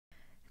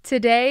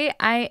Today,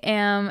 I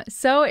am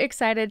so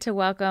excited to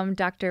welcome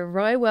Dr.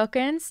 Roy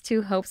Wilkins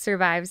to Hope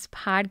Survives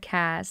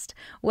podcast.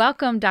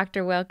 Welcome,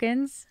 Dr.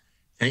 Wilkins.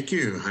 Thank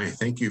you. Hi,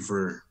 thank you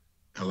for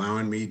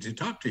allowing me to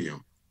talk to you.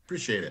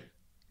 Appreciate it.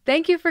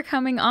 Thank you for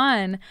coming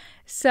on.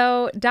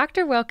 So,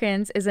 Dr.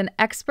 Wilkins is an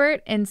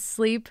expert in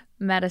sleep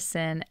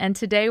medicine, and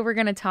today we're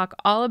going to talk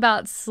all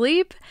about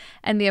sleep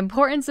and the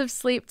importance of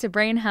sleep to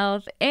brain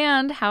health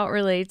and how it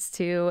relates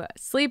to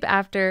sleep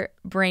after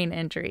brain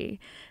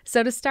injury.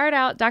 So, to start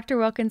out, Dr.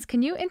 Wilkins,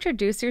 can you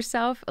introduce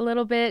yourself a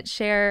little bit,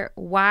 share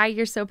why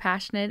you're so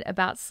passionate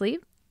about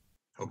sleep?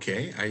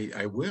 Okay,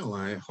 I will.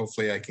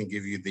 Hopefully I can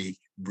give you the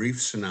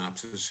brief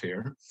synopsis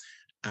here.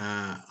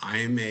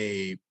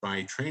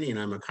 By training,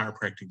 I'm a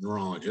chiropractic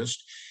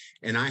neurologist,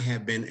 and I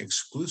have been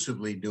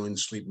exclusively doing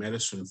sleep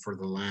medicine for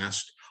the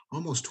last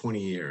almost 20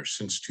 years,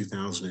 since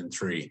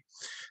 2003.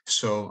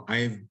 So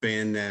I've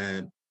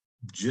been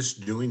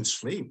just doing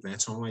sleep.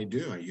 That's all I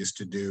do. I used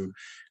to do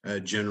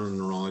general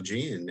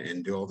neurology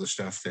and do all the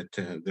stuff that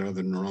the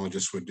other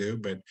neurologists would do.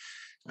 But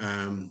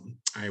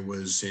I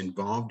was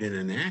involved in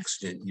an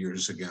accident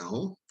years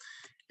ago.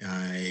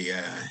 I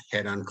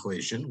head-on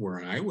collision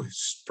where I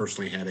was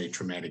personally had a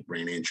traumatic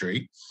brain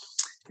injury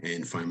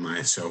and find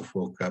myself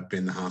woke up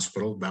in the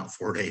hospital about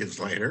 4 days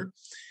later.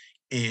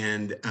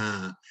 And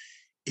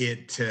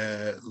it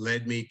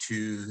led me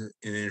to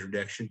an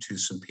introduction to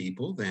some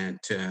people that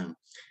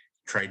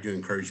tried to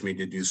encourage me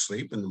to do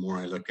sleep. And the more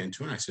I looked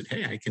into it, I said,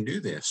 hey, I can do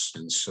this.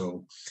 And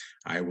so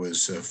I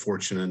was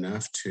fortunate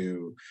enough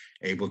to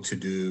able to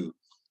do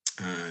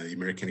the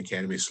American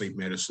Academy of Sleep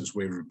Medicine's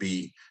waiver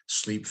B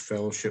sleep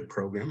fellowship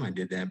program. I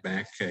did that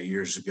back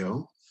years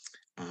ago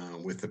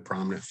with a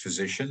prominent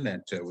physician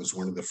that was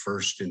one of the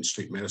first in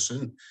sleep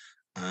medicine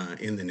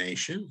in the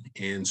nation.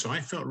 And so I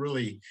felt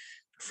really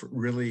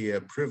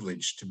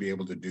privileged to be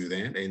able to do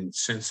that. And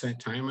since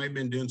that time, I've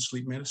been doing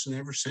sleep medicine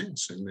ever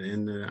since.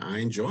 And I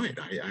enjoy it.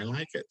 I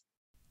like it.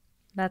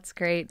 That's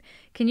great.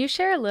 Can you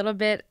share a little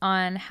bit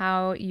on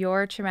how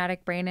your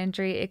traumatic brain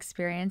injury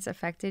experience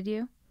affected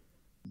you?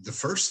 The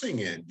first thing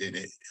it did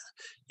it,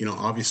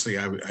 obviously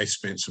I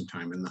spent some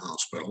time in the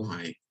hospital.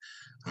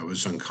 I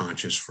was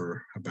unconscious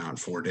for about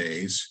 4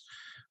 days.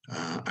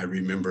 I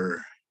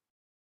remember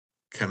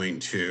coming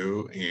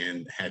to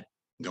and had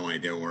no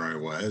idea where I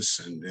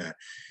was. And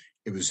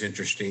it was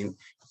interesting.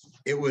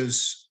 It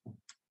was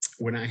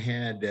when I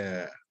had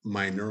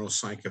my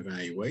neuropsych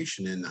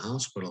evaluation in the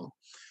hospital,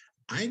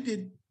 I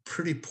did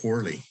pretty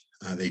poorly.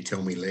 They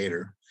tell me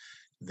later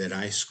that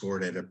I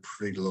scored at a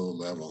pretty low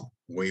level,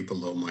 way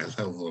below my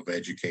level of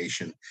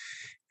education.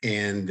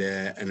 And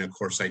of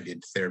course, I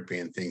did therapy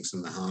and things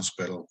in the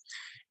hospital.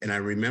 And I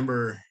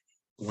remember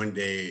one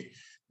day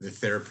the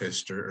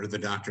therapist or the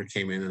doctor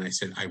came in and I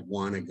said, I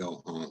want to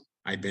go home.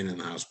 I'd been in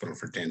the hospital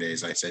for 10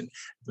 days. I said,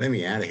 let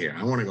me out of here.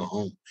 I want to go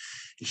home.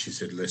 And she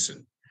said,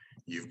 listen,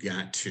 you've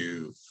got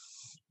to,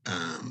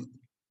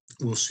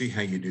 we'll see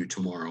how you do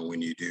tomorrow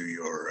when you do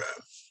your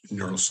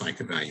neuropsych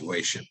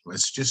evaluation.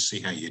 Let's just see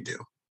how you do.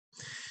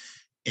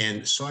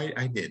 And so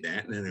I did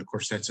that. And then, of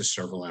course, that's a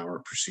several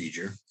hour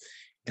procedure.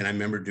 And I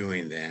remember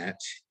doing that.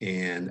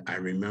 And I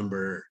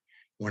remember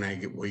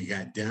when we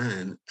got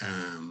done,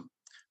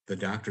 the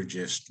doctor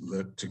just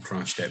looked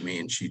across at me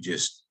and she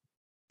just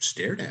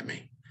stared at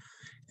me.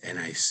 And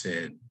I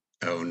said,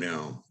 oh,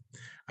 no,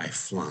 I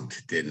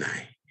flunked, didn't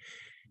I?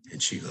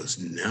 And she goes,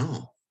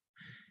 no.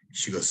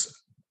 She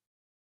goes,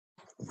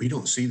 we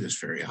don't see this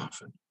very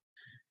often.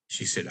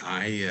 She said,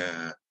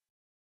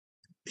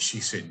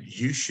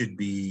 you should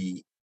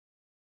be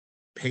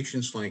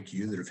patients like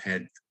you that have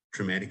had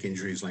traumatic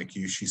injuries like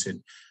you. She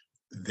said,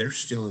 they're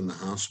still in the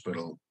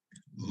hospital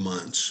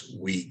months,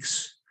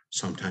 weeks,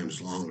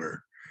 sometimes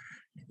longer.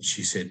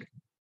 She said,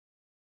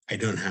 I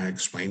don't know how to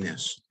explain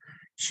this.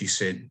 She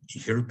said,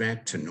 you're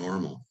back to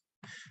normal.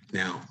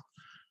 Now,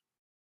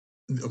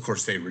 of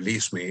course, they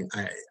released me.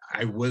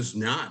 I was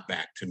not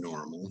back to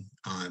normal.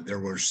 There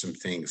were some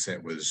things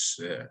that was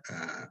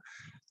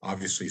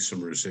obviously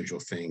some residual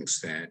things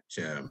that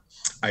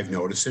I've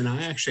noticed, and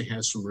I actually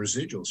have some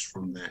residuals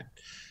from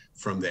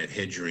that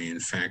head injury. In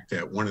fact,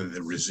 one of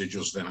the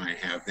residuals that I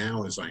have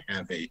now is I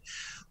have a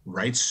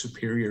right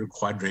superior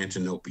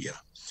quadrantanopia,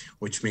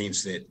 which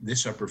means that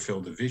this upper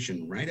field of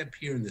vision right up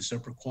here in this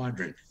upper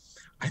quadrant,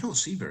 I don't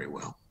see very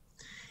well.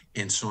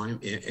 And so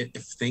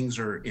if things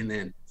are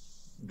in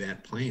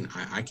that plane,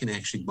 I can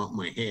actually bump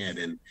my head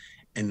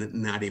and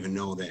not even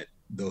know that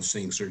those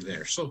things are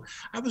there. So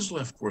I was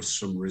left with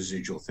some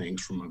residual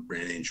things from a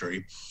brain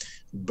injury,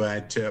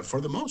 but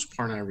for the most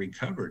part, I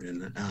recovered.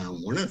 And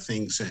one of the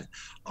things that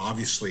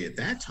obviously at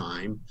that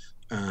time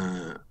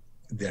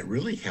that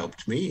really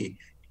helped me,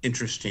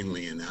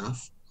 interestingly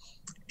enough,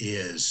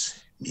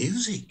 is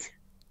music.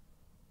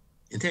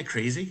 Isn't that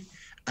crazy?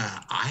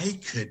 I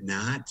could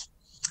not,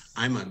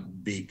 I'm a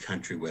big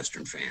country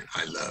Western fan.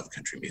 I love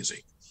country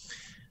music,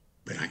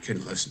 but I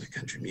couldn't listen to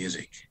country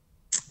music.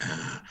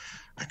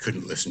 I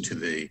couldn't listen to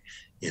the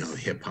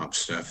hip hop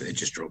stuff. It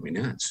just drove me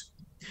nuts.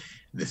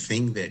 The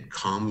thing that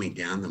calmed me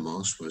down the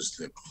most was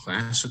the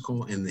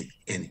classical and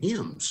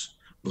hymns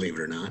believe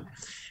it or not.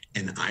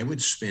 And I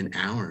would spend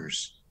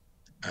hours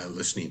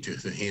listening to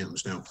the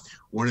hymns. Now,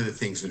 one of the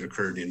things that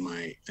occurred in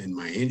my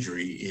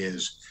injury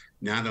is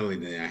not only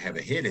did I have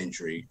a head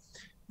injury,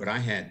 but I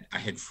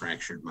had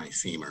fractured my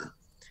femur,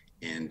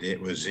 and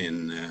it was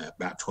in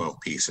about 12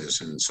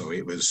 pieces, and so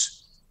it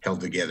was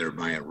held together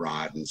by a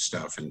rod and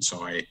stuff. And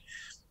so I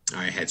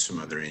had some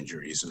other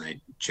injuries, and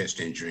I chest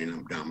injury and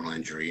abdominal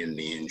injury and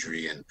knee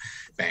injury and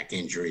back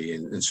injury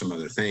and some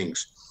other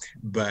things.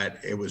 But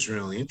it was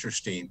really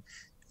interesting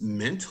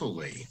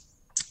mentally.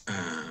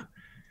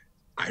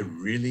 I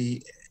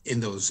really, in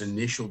those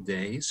initial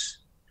days,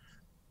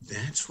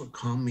 that's what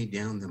calmed me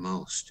down the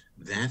most.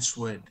 That's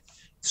what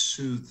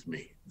soothed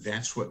me.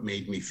 That's what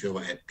made me feel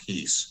at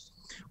peace.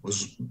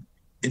 Was,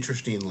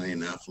 interestingly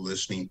enough,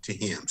 listening to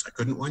hymns. I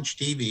couldn't watch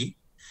TV.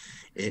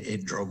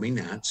 It drove me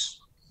nuts.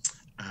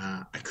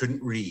 I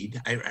couldn't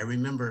read. I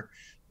remember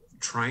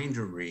trying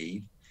to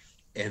read,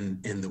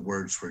 and the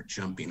words were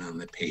jumping on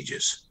the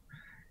pages,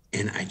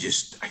 and I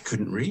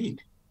couldn't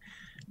read.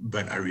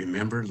 But I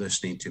remember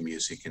listening to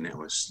music, and that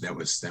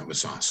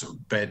was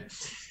awesome. But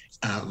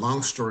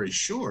long story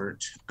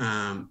short,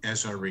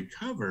 as I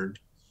recovered,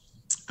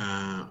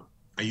 I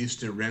used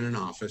to rent an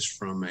office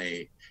from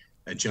a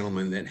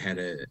gentleman that had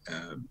a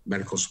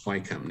medical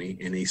supply company,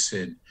 and he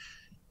said,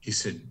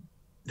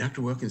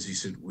 Dr. Wilkins, he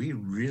said, we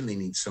really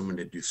need someone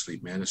to do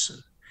sleep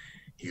medicine.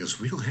 He goes,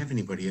 we don't have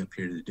anybody up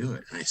here to do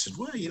it. And I said,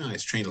 well, I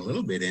was trained a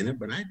little bit in it,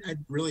 but I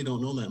really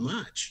don't know that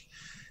much.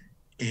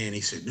 And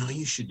he said, no,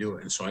 you should do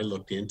it. And so I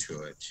looked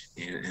into it,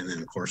 and then,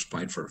 of course,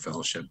 applied for a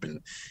fellowship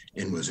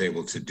and was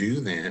able to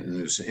do that,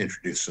 and was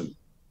introduced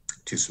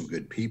to some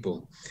good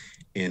people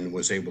and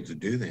was able to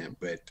do that.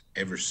 But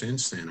ever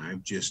since then,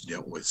 I've just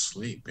dealt with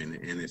sleep, and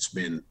it's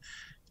been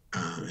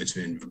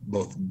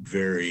both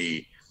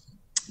very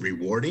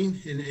rewarding,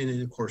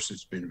 and of course,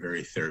 it's been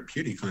very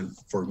therapeutic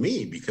for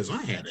me because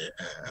I had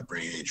a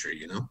brain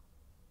injury,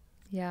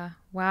 Yeah.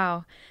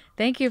 Wow.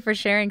 Thank you for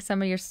sharing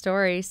some of your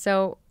story.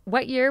 So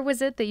what year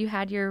was it that you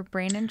had your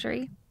brain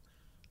injury?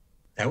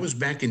 That was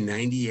back in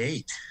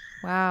 98.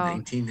 Wow.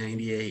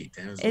 1998.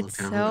 That was a long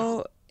time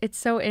ago. It's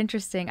so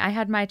interesting. I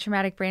had my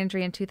traumatic brain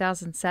injury in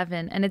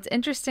 2007, and it's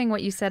interesting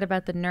what you said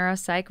about the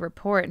neuropsych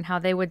report and how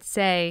they would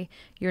say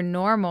you're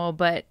normal,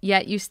 but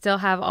yet you still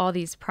have all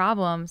these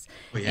problems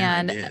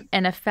and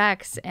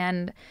effects.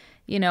 And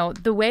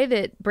the way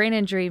that brain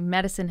injury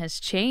medicine has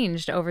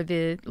changed over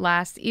the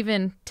last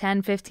even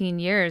 10, 15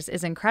 years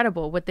is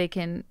incredible, what they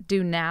can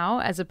do now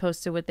as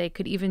opposed to what they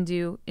could even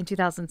do in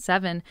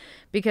 2007,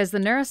 because the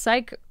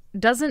neuropsych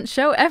doesn't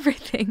show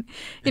everything.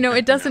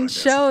 It doesn't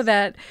show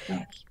that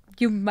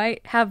you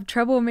might have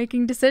trouble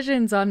making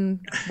decisions on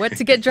what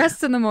to get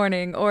dressed in the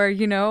morning, or,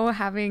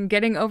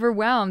 getting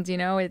overwhelmed.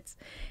 It's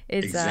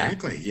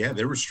exactly. Yeah.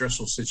 There were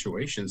stressful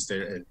situations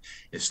that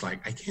it's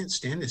like, I can't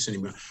stand this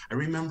anymore. I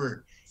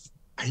remember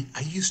I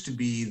used to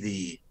be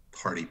the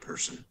party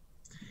person,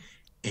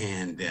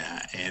 and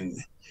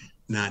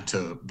not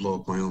to blow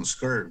up my own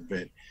skirt,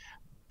 but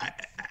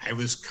I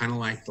was kind of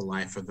like the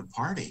life of the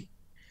party.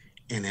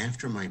 And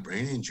after my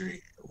brain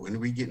injury, when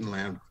we get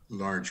in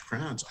large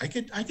crowds, I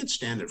could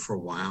stand it for a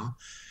while,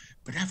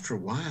 but after a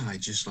while, I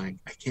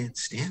can't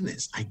stand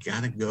this. I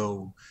gotta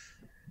go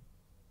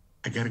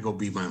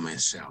be by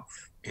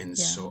myself. And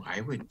so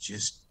I would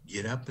just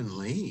get up and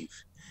leave.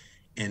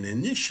 And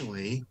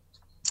initially,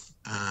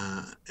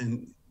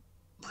 and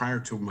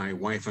prior to my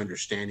wife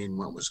understanding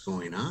what was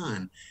going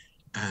on,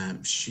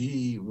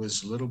 she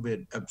was a little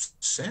bit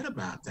upset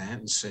about that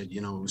and said,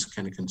 was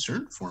kind of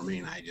concerned for me.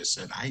 And I just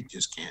said, I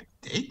just can't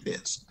take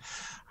this.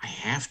 I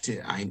have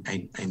to, I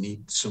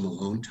need some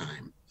alone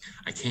time.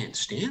 I can't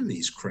stand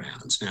these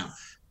crowds. Now,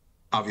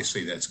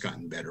 obviously that's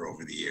gotten better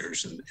over the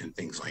years and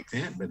things like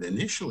that. But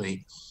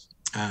initially,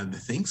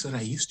 the things that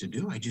I used to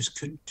do, I just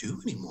couldn't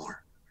do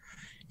anymore.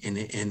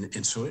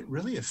 And so it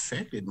really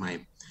affected my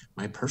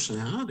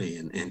personality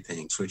and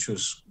things, which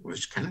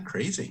was kind of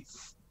crazy.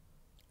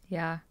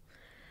 Yeah.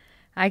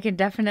 I can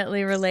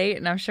definitely relate,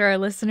 and I'm sure our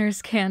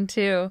listeners can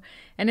too.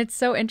 And it's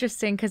so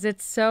interesting because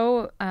it's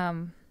so,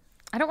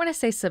 I don't want to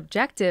say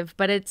subjective,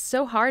 but it's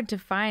so hard to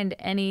find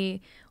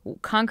any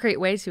concrete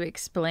way to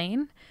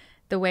explain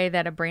the way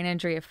that a brain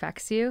injury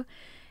affects you.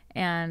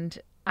 And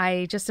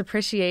I just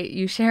appreciate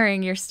you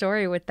sharing your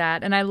story with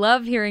that. And I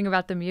love hearing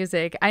about the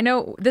music. I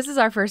know this is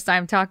our first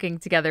time talking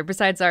together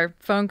besides our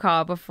phone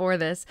call before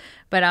this,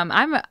 but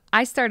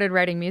I started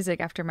writing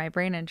music after my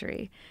brain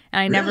injury,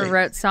 and I never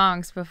wrote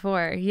songs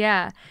before.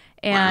 Yeah.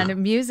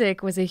 And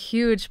music was a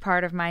huge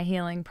part of my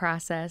healing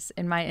process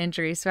in my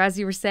injury. So as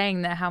you were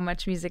saying that how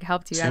much music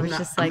helped you, I was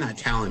just like, I'm not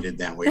talented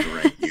that way to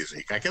write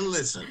music. I can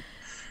listen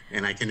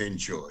and I can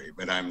enjoy,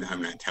 but I'm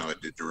not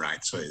talented to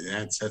write. So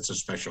that's a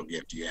special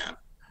gift you have.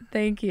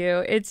 Thank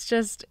you.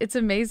 It's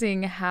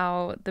amazing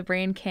how the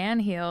brain can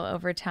heal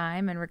over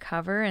time and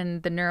recover,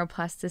 and the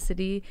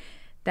neuroplasticity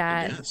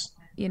that,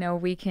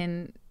 we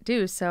can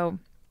do. So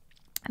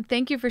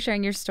thank you for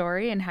sharing your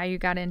story and how you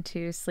got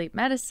into sleep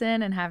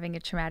medicine and having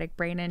a traumatic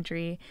brain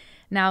injury.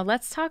 Now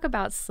let's talk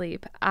about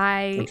sleep.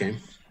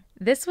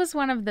 This was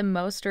one of the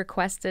most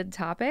requested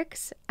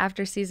topics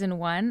after season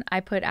 1. I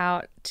put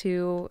out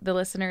to the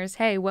listeners,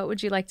 hey, what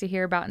would you like to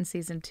hear about in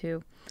season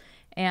 2?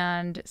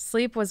 And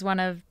sleep was one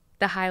of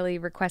the highly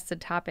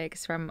requested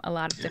topics from a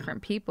lot of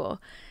different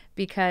people,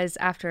 because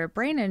after a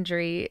brain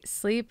injury,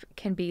 sleep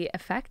can be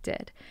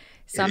affected.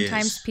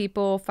 Sometimes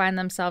people find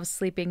themselves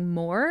sleeping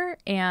more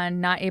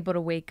and not able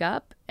to wake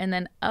up. And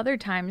then other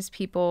times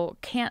people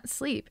can't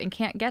sleep and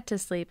can't get to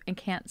sleep and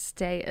can't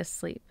stay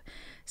asleep.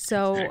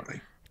 So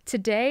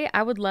today,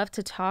 I would love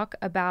to talk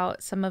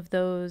about some of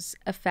those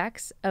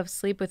effects of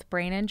sleep with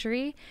brain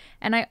injury.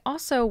 And I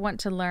also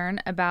want to learn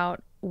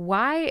about,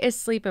 why is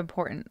sleep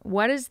important?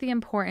 What is the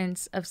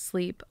importance of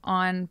sleep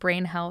on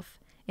brain health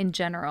in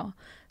general?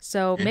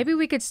 So maybe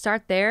we could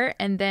start there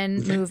and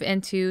then move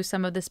into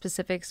some of the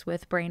specifics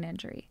with brain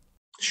injury.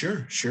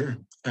 Sure.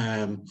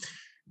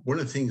 One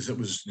of the things that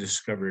was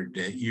discovered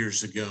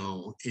years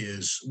ago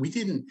is we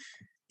didn't,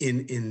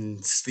 in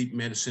sleep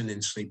medicine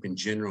and sleep in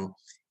general,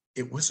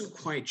 it wasn't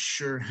quite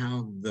sure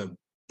how the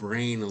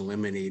brain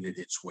eliminated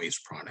its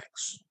waste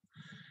products.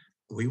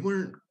 We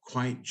weren't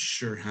quite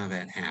sure how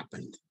that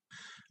happened.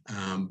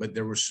 But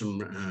there were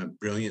some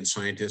brilliant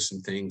scientists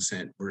and things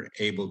that were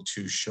able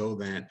to show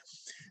that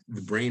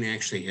the brain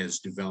actually has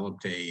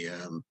developed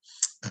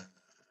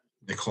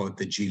they call it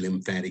the G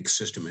lymphatic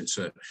system.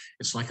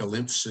 It's like a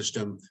lymph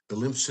system. The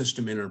lymph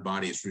system in our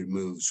bodies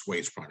removes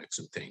waste products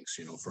and things,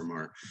 from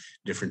our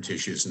different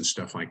tissues and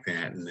stuff like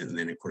that. And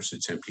then of course,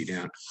 it's emptied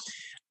out.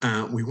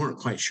 We weren't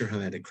quite sure how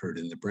that occurred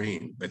in the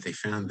brain, but they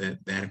found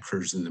that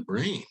occurs in the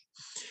brain.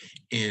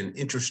 And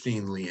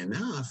interestingly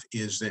enough,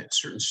 is that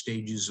certain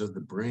stages of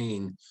the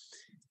brain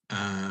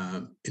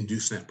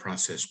induce that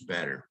process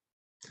better.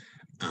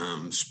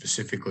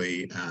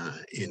 Specifically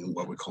in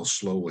what we call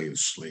slow wave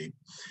sleep,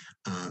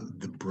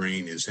 the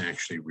brain is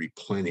actually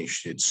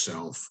replenished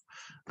itself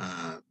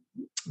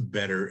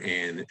better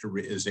and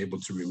is able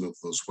to remove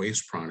those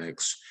waste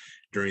products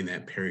during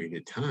that period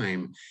of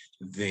time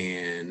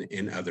than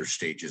in other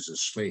stages of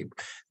sleep.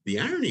 The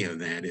irony of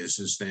that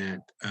is that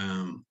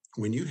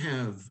when you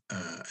have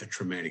a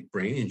traumatic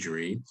brain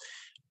injury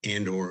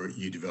and or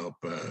you develop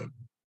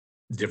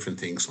different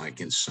things like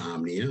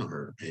insomnia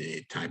or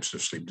types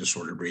of sleep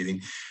disorder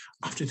breathing,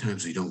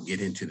 oftentimes we don't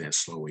get into that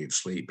slow wave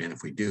sleep. And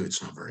if we do,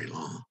 it's not very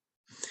long.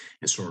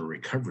 And so our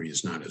recovery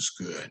is not as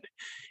good.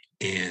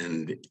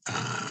 And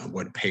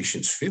what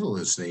patients feel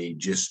is they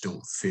just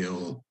don't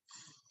feel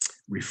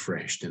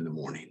refreshed in the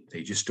morning.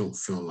 They just don't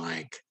feel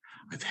like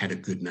I've had a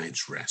good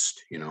night's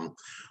rest,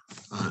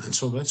 And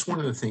so that's one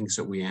of the things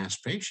that we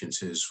ask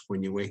patients is,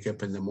 when you wake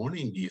up in the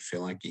morning, do you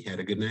feel like you had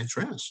a good night's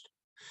rest?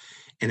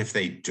 And if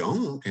they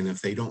don't, and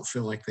if they don't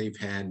feel like they've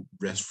had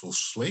restful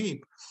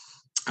sleep,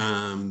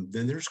 then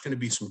there's going to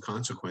be some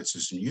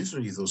consequences. And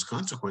usually those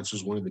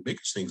consequences, one of the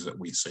biggest things that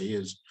we say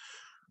is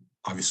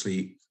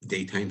obviously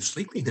daytime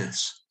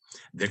sleepiness.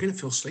 They're going to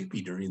feel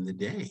sleepy during the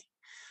day.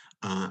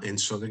 And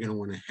so they're going to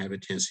want to have a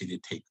tendency to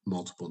take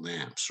multiple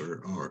naps,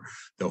 or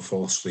they'll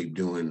fall asleep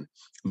doing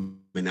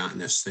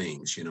monotonous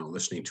things,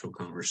 listening to a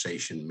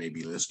conversation,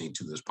 maybe listening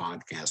to this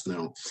podcast,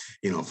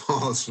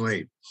 fall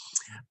asleep.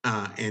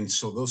 And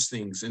so those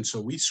things, and so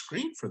we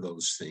screen for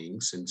those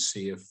things and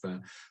see if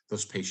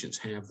those patients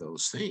have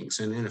those things.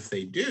 And then if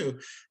they do,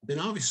 then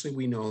obviously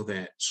we know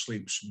that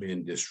sleep's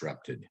been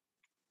disrupted.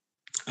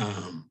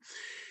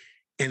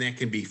 And that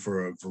can be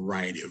for a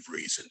variety of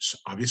reasons.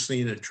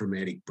 Obviously, in a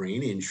traumatic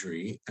brain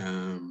injury,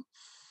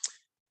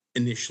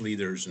 initially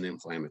there's an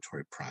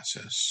inflammatory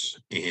process.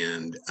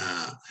 And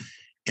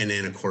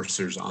then, of course,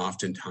 there's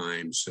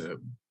oftentimes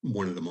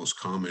one of the most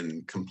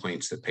common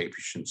complaints that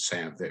patients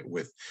have that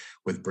with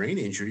brain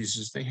injuries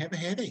is they have a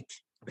headache,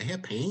 they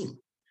have pain.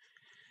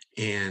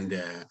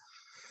 And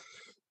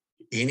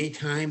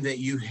anytime that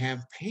you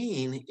have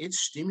pain, it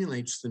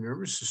stimulates the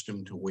nervous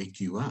system to wake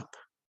you up.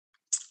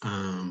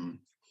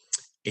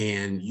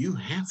 And you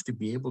have to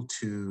be able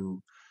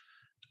to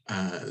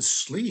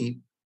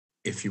sleep,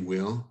 if you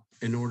will,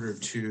 in order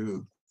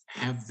to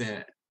have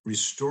that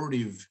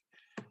restorative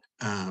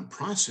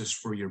process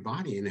for your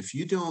body. And if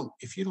you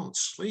don't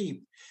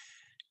sleep,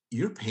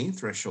 your pain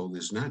threshold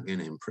is not going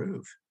to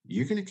improve.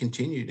 You're going to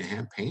continue to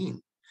have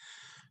pain.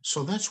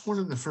 So that's one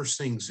of the first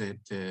things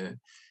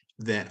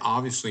that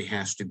obviously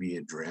has to be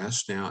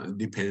addressed. Now,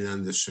 depending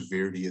on the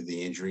severity of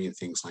the injury and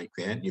things like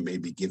that, you may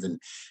be given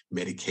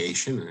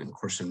medication. And of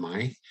course, in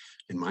my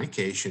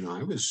case,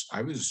 I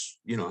was,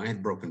 I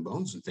had broken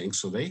bones and things.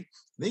 So they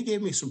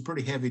gave me some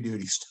pretty heavy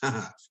duty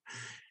stuff.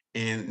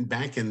 And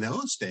back in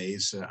those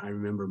days, I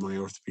remember my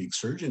orthopedic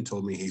surgeon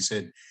told me, he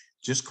said,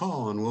 just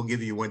call and we'll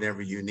give you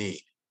whatever you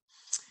need.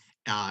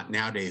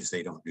 Nowadays,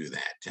 they don't do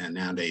that.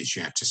 Nowadays,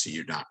 you have to see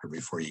your doctor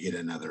before you get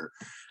another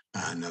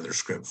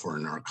script for a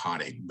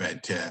narcotic.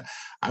 But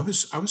I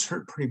was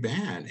hurt pretty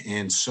bad,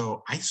 and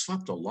so I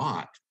slept a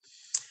lot.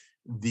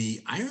 The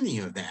irony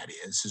of that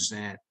is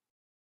that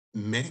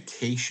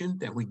medication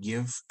that we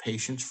give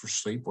patients for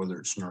sleep, whether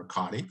it's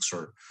narcotics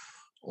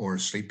or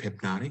sleep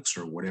hypnotics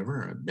or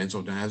whatever,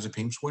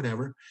 benzodiazepines,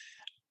 whatever,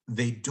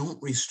 they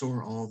don't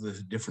restore all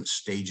the different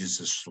stages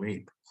of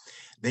sleep.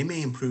 They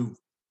may improve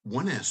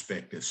one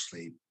aspect of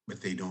sleep,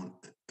 but they don't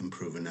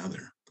improve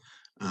another.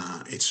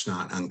 It's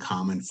not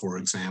uncommon, for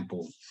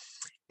example,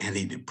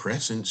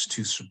 antidepressants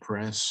to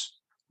suppress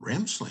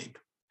REM sleep.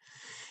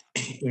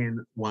 And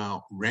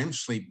while REM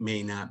sleep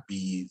may not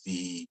be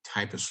the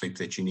type of sleep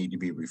that you need to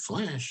be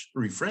refreshed,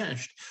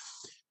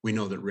 we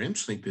know that REM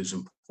sleep is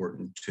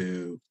important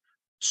to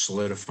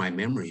solidify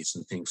memories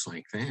and things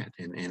like that.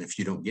 And if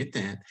you don't get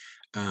that,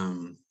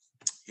 um,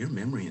 your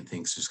memory and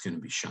things is going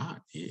to be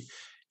shot.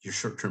 Your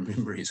short-term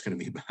memory is going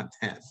to be about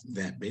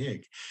that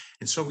big.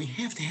 And so we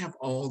have to have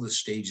all the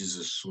stages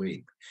of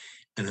sleep.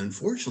 And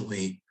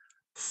unfortunately,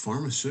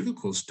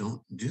 pharmaceuticals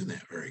don't do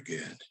that very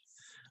good.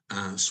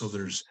 So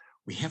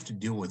we have to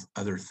deal with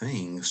other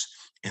things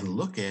and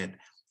look at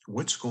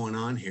what's going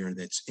on here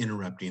that's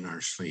interrupting our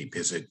sleep.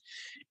 Is it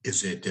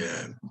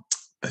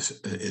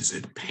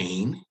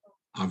pain?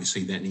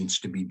 Obviously, that needs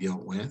to be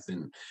dealt with.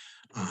 And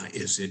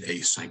is it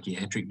a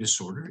psychiatric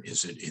disorder?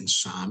 Is it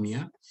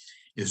insomnia?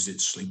 Is it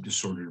sleep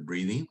disordered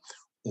breathing?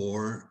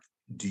 Or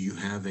do you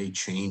have a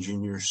change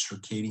in your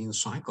circadian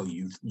cycle?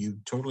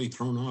 You've totally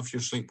thrown off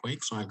your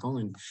sleep-wake cycle,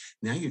 and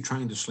now you're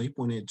trying to sleep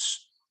when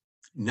it's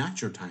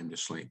not your time to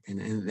sleep.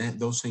 And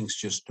those things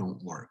just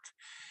don't work.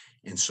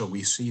 And so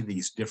we see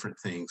these different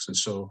things. And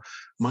so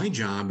my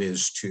job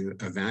is to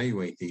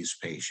evaluate these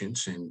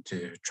patients and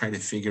to try to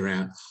figure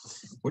out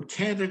what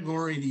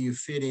category do you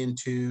fit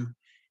into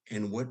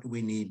and what do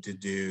we need to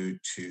do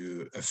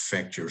to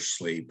affect your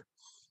sleep.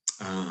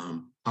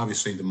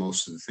 Obviously, the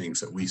most of the things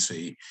that we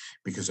see,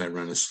 because I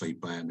run a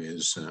sleep lab,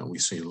 is we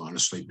see a lot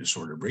of sleep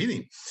disorder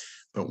breathing.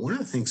 But one of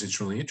the things that's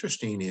really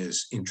interesting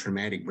is in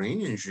traumatic brain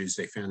injuries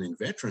they found in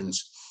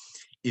veterans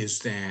is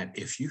that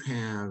if you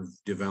have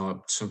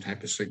developed some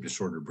type of sleep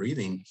disorder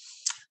breathing,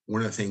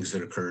 one of the things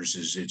that occurs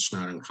is it's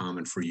not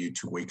uncommon for you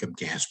to wake up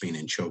gasping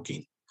and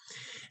choking.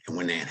 And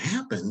when that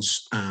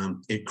happens,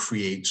 it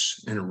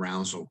creates an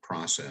arousal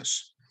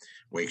process,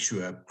 wakes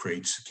you up,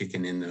 creates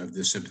kicking in of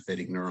the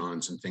sympathetic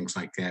neurons and things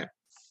like that.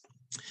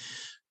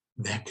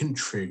 That can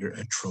trigger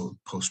a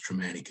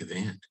post-traumatic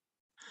event.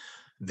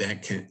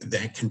 That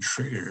can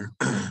trigger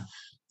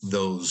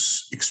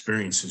those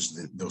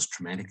experiences, those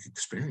traumatic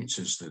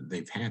experiences that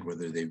they've had,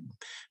 whether they've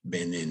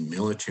been in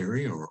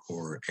military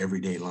or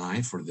everyday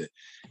life, or the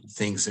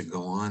things that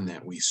go on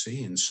that we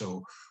see. And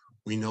so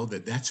we know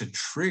that that's a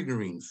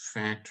triggering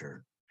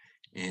factor,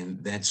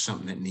 and that's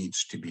something that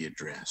needs to be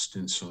addressed.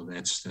 And so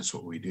that's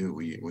what we do.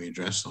 We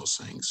address those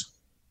things.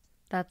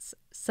 That's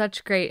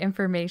such great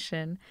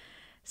information.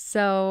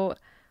 So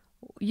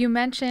you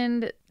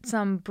mentioned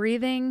some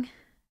breathing.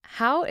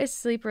 How is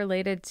sleep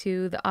related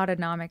to the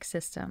autonomic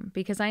system?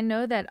 Because I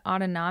know that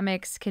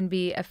autonomics can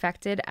be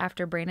affected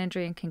after brain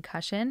injury and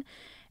concussion.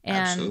 And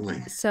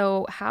Absolutely.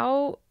 so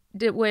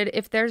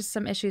if there's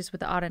some issues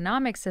with the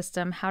autonomic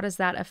system, how does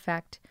that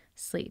affect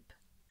sleep?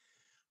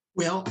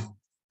 Well,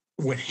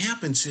 what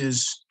happens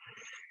is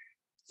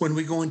when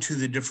we go into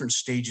the different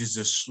stages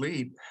of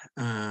sleep,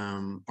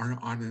 our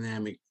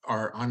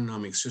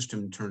autonomic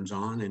system turns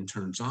on and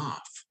turns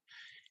off.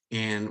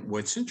 And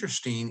what's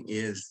interesting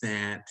is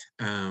that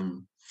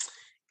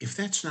if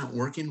that's not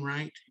working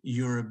right,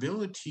 your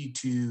ability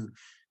to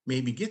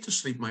maybe get to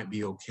sleep might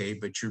be okay,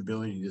 but your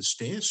ability to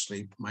stay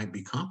asleep might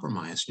be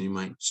compromised, and you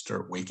might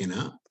start waking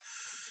up.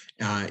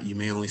 You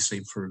may only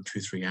sleep for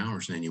 2-3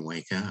 hours and then you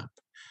wake up.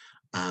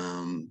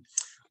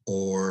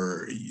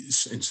 Or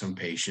in some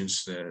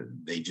patients,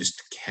 they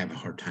just have a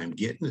hard time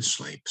getting to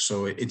sleep.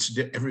 So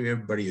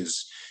everybody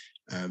is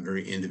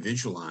very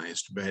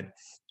individualized, but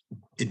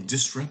it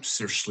disrupts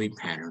their sleep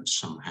patterns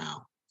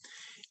somehow.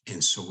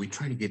 And so we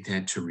try to get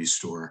that to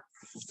restore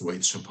the way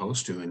it's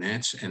supposed to. And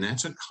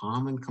that's a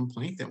common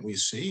complaint that we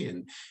see.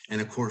 And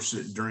of course,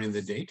 during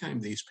the daytime,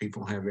 these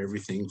people have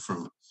everything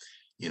from,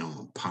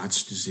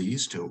 POTS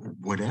disease to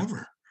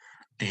whatever.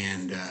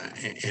 And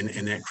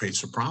that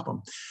creates a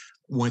problem.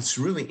 What's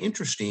really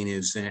interesting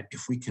is that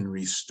if we can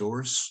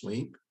restore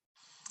sleep,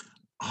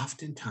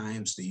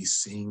 oftentimes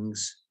these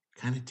things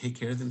kind of take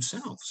care of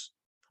themselves,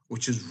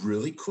 which is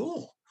really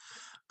cool.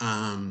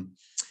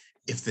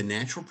 If the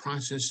natural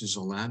process is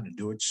allowed to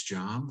do its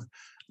job,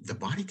 the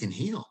body can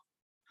heal,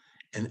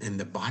 and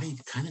the body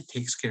kind of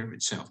takes care of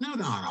itself. Now,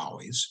 not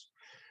always,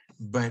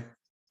 but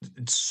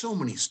so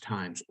many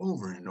times,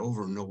 over and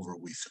over and over,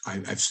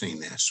 I've seen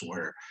this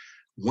where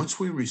once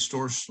we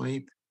restore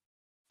sleep,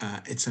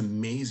 it's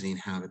amazing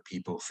how the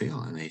people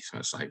feel, and they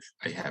say,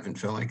 I haven't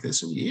felt like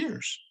this in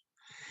years.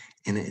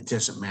 And it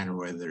doesn't matter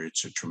whether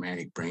it's a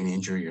traumatic brain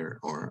injury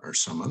or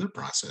some other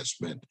process,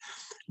 but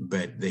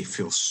they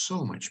feel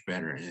so much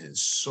better, and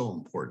it's so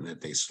important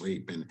that they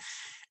sleep. And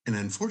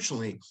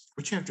unfortunately,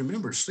 what you have to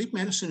remember, sleep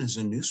medicine is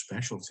a new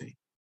specialty.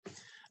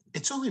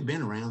 It's only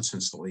been around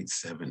since the late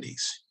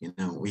 70s.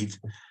 We've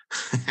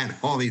had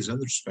all these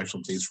other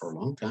specialties for a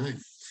long time.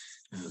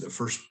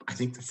 I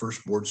think the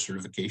first board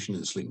certification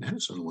in sleep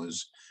medicine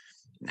was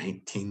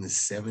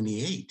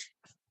 1978,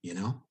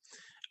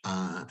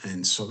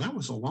 and so that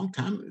was a long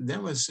time.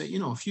 That was,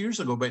 a few years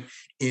ago, but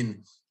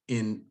in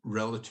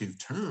relative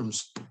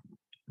terms,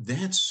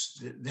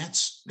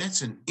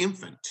 that's an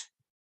infant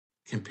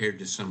compared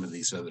to some of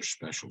these other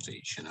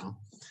specialties, you know.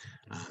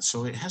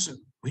 So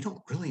we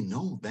don't really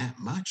know that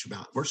much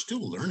about. We're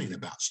still learning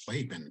about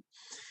sleep,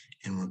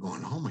 and we're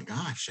going, oh my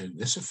gosh,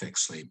 this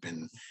affects sleep,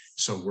 and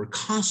so we're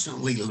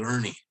constantly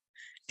learning,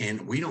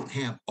 and we don't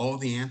have all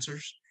the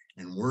answers.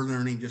 And we're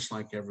learning just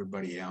like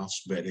everybody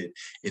else, but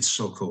it's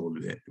so cool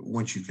that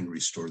once you can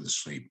restore the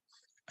sleep,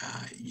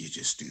 you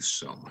just do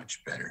so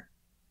much better.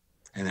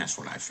 And that's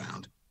what I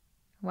found.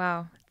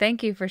 Wow.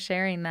 Thank you for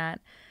sharing that.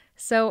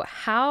 So,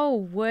 how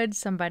would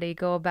somebody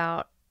go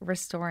about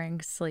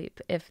restoring sleep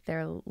if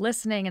they're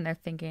listening and they're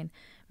thinking,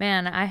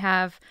 man, I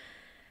have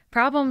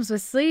problems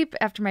with sleep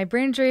after my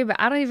brain injury, but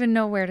I don't even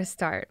know where to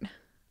start?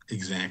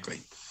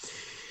 Exactly.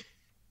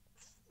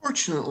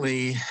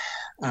 Fortunately,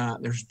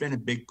 there's been a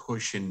big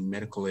push in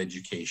medical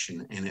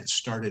education, and it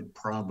started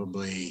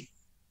probably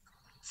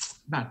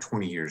about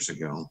 20 years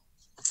ago,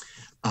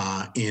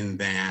 in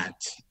that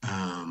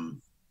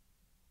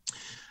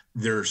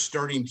they're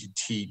starting to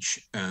teach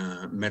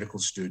medical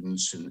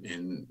students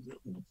and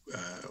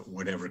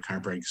whatever,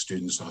 chiropractic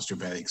students,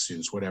 osteopathic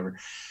students, whatever,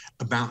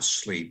 about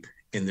sleep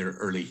in their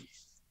early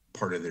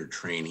part of their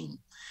training.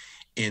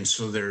 And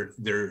so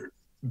they're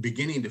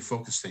beginning to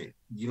focus that,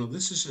 you know,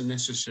 this is a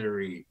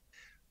necessary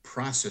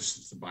process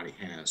that the body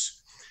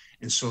has.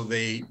 And so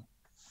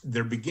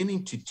they're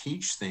beginning to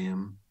teach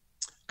them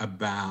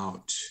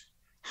about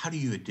how do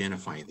you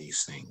identify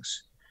these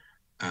things?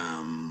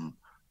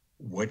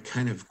 What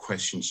kind of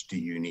questions do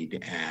you need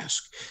to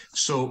ask?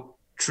 So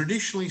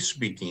traditionally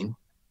speaking,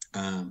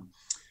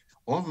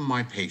 all of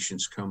my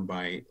patients come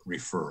by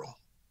referral,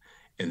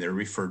 and they're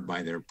referred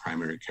by their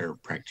primary care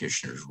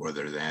practitioners,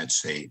 whether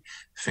that's a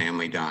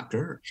family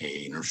doctor,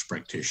 a nurse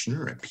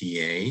practitioner, a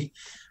PA,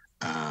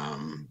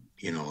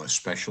 you know, a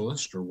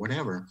specialist or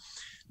whatever.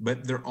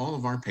 But all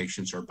of our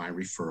patients are by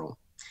referral.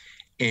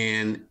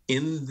 And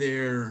in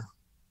their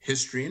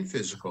history and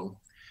physical,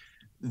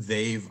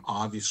 they've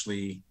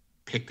obviously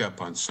picked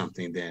up on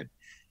something that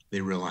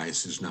they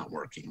realize is not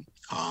working.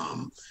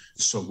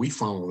 So we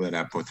follow that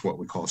up with what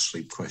we call a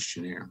sleep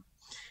questionnaire.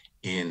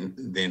 And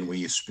then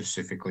we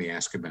specifically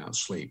ask about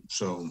sleep.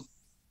 So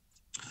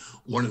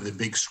one of the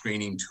big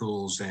screening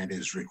tools that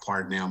is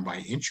required now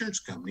by insurance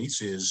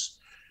companies is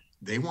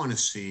they want to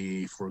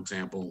see, for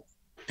example,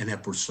 an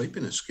Epworth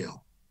sleepiness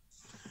scale.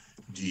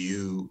 Do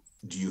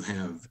you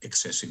have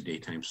excessive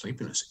daytime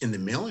sleepiness? In the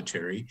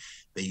military,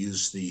 they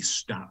use the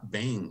stop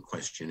bang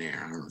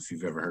questionnaire. I don't know if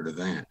you've ever heard of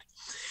that.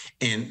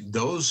 And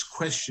those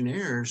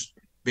questionnaires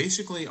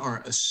basically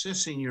are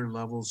assessing your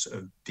levels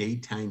of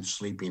daytime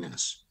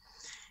sleepiness.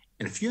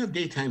 And if you have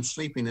daytime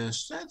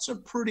sleepiness, that's a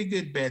pretty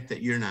good bet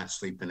that you're not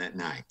sleeping at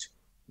night.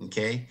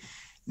 Okay.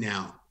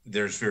 Now,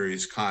 there's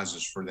various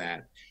causes for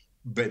that,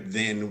 but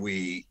then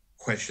we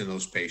question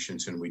those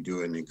patients and we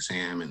do an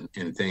exam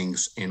and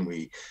things, and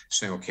we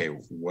say, okay,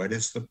 what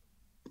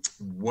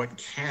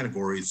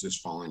category is this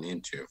falling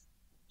into?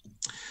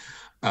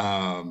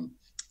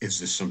 Is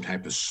this some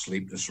type of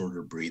sleep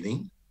disorder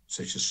breathing,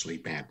 such as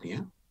sleep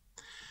apnea?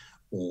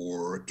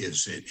 Or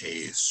is it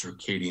a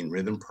circadian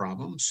rhythm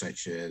problem,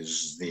 such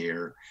as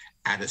they're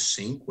out of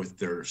sync with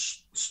their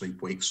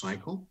sleep-wake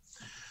cycle?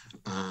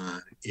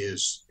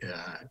 Is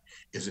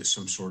it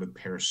some sort of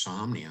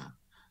parasomnia,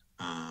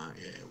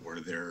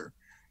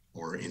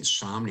 or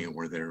insomnia,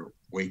 where they're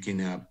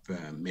waking up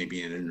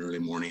maybe in an early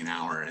morning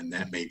hour, and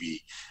that may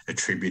be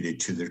attributed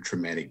to their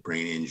traumatic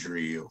brain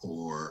injury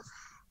or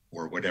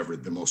whatever?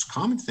 The most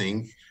common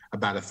thing,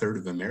 about a third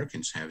of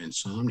Americans have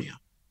insomnia.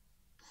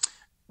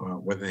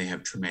 Whether they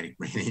have traumatic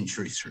brain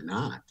injuries or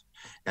not.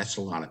 That's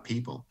a lot of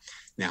people.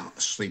 Now,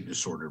 sleep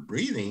disorder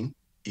breathing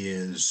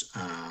is,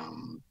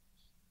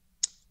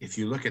 if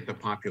you look at the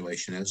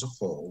population as a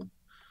whole,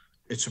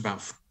 it's about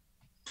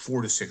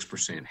 4 to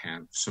 6%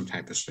 have some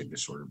type of sleep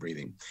disorder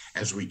breathing.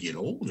 As we get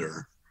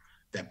older,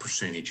 that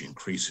percentage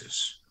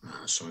increases.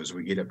 So as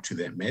we get up to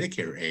that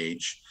Medicare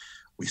age,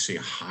 we see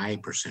a high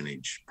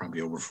percentage,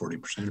 probably over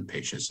 40% of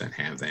patients that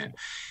have that.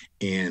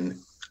 And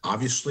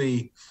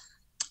obviously,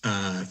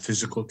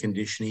 physical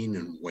conditioning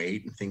and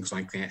weight and things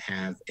like that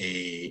have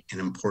an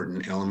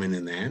important element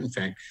in that. In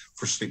fact,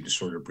 for sleep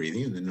disorder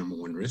breathing, the number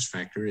one risk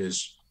factor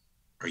is,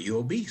 are you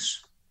obese?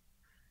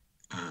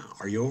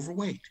 Are you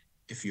overweight?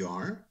 If you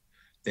are,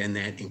 then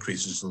that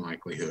increases the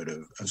likelihood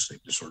of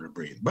sleep disorder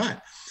breathing.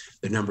 But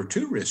the number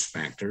two risk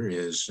factor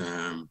is,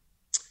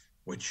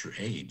 what's your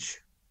age?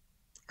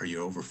 Are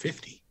you over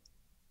 50?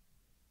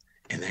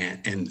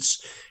 And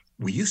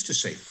we used to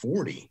say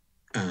 40,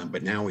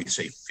 but now we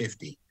say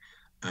 50.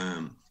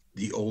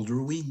 The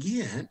older we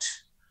get,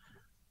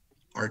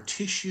 our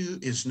tissue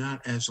is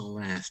not as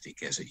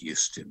elastic as it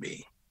used to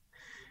be.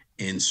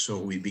 And so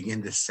we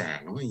begin to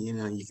sag. Well, you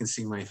know, you can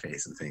see my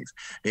face and things.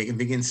 It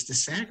begins to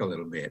sag a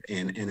little bit.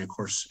 And of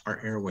course, our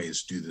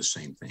airways do the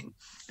same thing.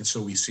 And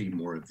so we see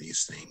more of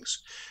these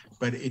things.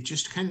 But it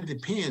just kind of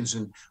depends.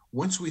 And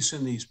once we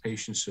send these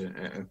patients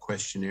a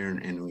questionnaire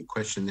and we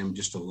question them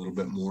just a little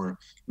bit more,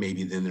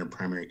 maybe than their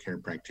primary care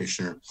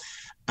practitioner,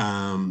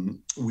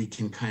 we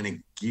can kind of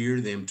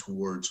gear them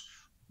towards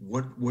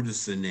what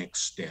is the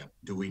next step?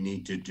 Do we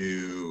need to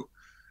do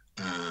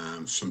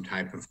some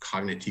type of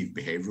cognitive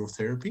behavioral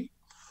therapy?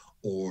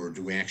 Or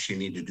do we actually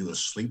need to do a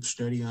sleep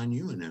study on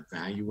you and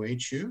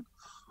evaluate you?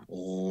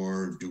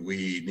 Or do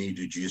we need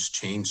to just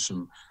change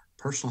some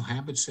personal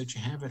habits that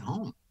you have at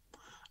home?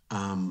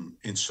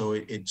 And so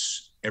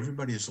it's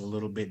everybody is a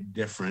little bit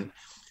different.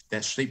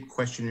 That sleep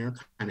questionnaire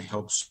kind of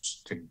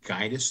helps to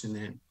guide us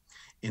in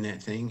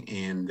that thing.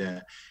 And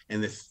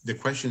the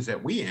questions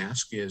that we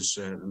ask is,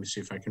 let me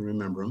see if I can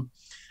remember them.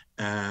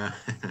 Uh,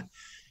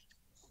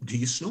 do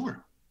you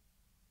snore?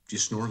 Do you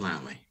snore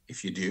loudly?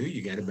 If you do,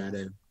 you got about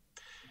a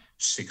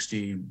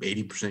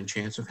 60-80%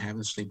 chance of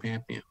having sleep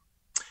apnea.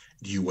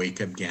 Do you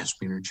wake up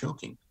gasping or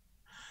choking?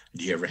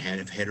 Do you ever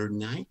have head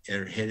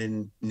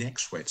and neck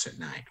sweats at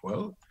night?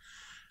 Well,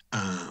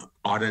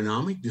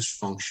 autonomic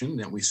dysfunction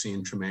that we see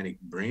in traumatic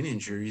brain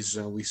injuries,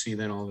 we see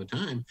that all the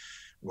time,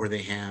 where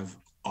they have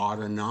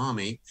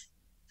autonomic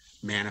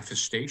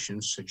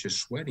manifestations such as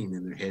sweating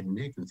in their head and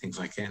neck and things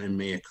like that, and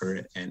may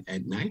occur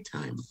at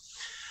nighttime.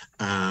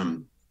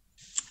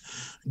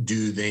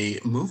 Do they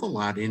move a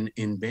lot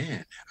in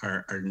bed?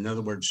 Or in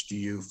other words, do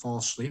you fall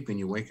asleep and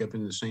you wake up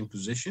in the same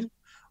position?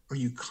 Or are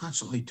you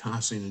constantly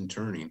tossing and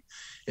turning?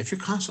 If you're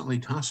constantly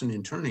tossing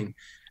and turning,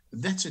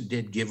 that's a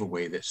dead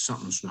giveaway that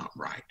something's not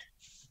right.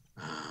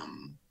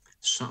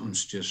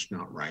 Something's just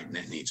not right, and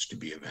that needs to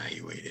be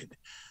evaluated.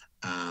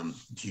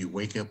 Do you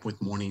wake up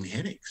with morning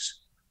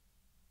headaches?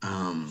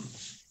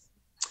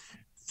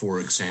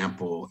 For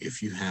example,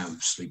 if you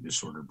have sleep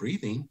disorder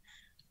breathing,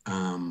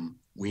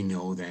 we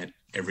know that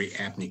every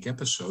apneic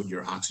episode,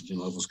 your oxygen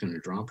level is going to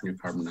drop and your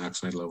carbon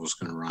dioxide level is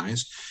going to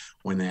rise.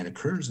 When that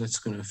occurs, that's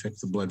going to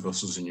affect the blood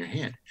vessels in your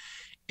head.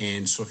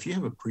 And so if you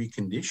have a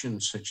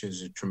precondition such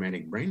as a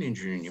traumatic brain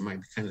injury, and you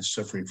might be kind of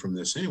suffering from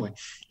this anyway,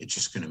 it's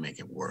just going to make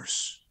it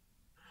worse.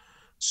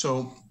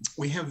 So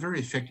we have very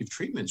effective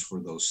treatments for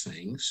those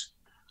things,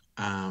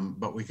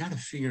 but we got to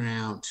figure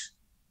out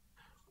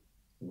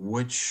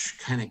which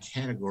kind of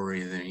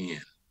category they're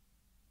in.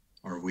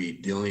 Are we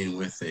dealing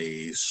with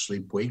a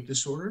sleep-wake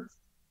disorder?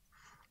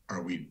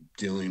 Are we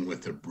dealing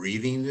with a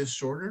breathing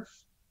disorder?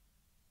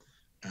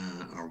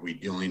 Are we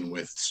dealing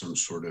with some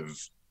sort of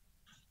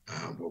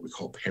what we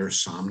call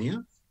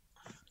parasomnia?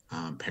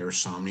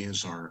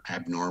 Parasomnias are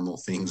abnormal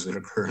things that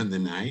occur in the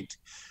night,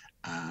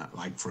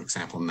 like, for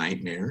example,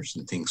 nightmares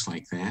and things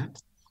like that.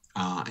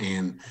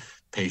 And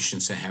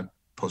patients that have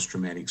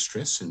post-traumatic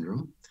stress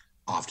syndrome,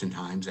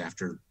 oftentimes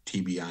after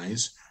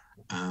TBIs,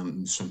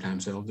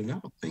 sometimes they'll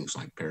develop things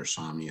like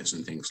parasomnias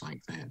and things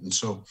like that. And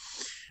so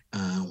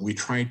we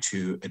try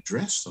to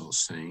address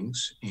those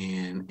things.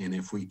 And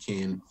if we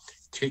can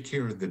take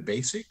care of the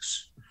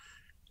basics,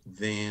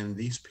 then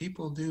these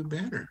people do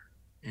better,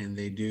 and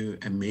they do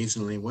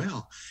amazingly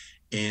well.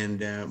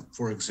 And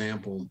for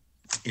example,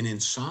 in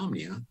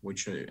insomnia,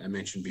 which I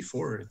mentioned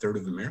before, a third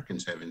of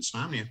Americans have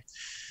insomnia.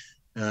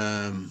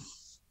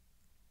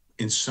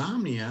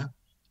 Insomnia,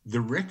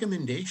 the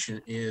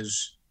recommendation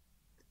is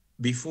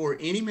before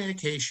any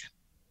medication.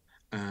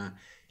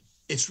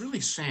 It's really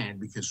sad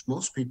because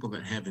most people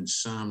that have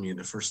insomnia,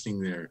 the first thing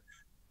their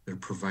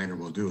provider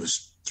will do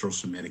is throw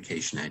some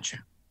medication at you.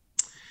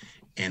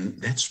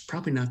 And that's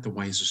probably not the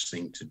wisest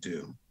thing to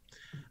do.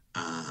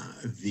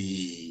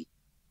 The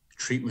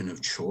treatment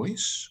of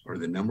choice, or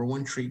the number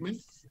one treatment,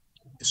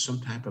 is some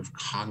type of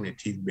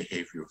cognitive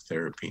behavioral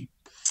therapy.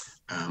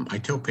 I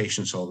tell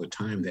patients all the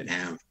time that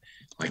have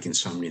like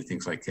insomnia and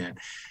things like that,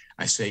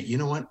 I say, you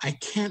know what, I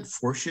can't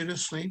force you to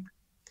sleep,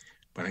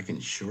 but I can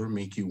sure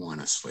make you want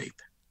to sleep.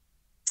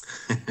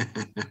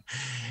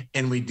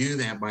 And we do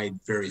that by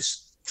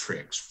various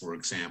tricks. For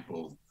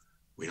example,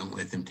 we don't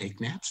let them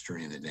take naps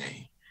during the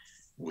day.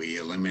 We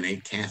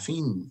eliminate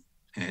caffeine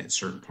at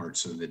certain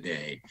parts of the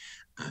day.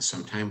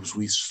 Sometimes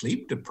we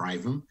sleep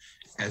deprive them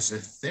as a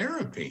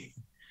therapy,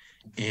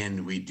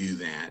 and we do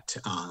that.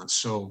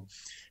 So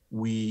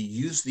we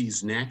use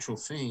these natural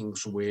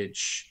things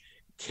which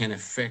can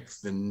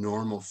affect the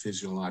normal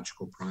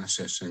physiological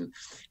process. And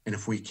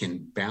if we can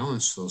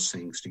balance those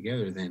things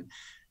together, then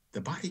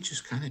the body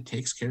just kind of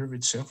takes care of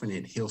itself, and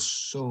it heals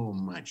so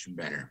much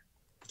better,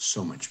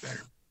 so much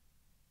better.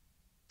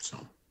 So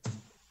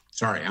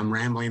sorry, I'm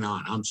rambling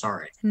on. I'm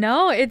sorry.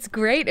 No, it's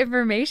great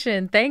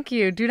information. Thank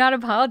you. Do not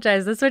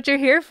apologize. That's what you're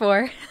here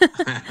for.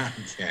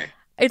 Okay.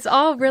 It's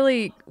all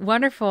really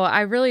wonderful.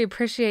 I really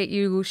appreciate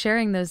you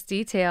sharing those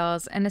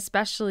details, and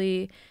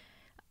especially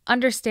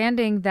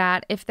understanding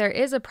that if there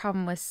is a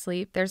problem with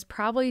sleep, there's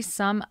probably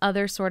some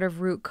other sort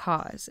of root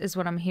cause, is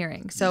what I'm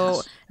hearing. So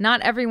Yes.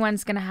 not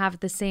everyone's going to have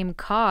the same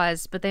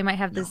cause, but they might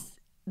have this,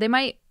 they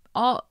might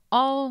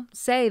all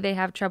say they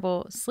have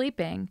trouble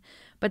sleeping,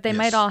 but they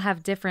might Yes. all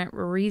have different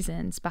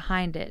reasons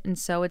behind it. And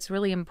so it's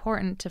really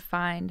important to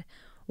find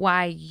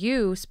why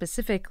you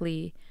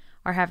specifically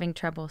are having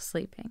trouble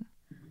sleeping.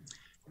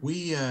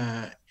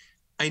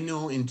 I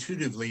know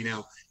intuitively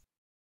now,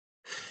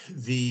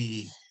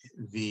 the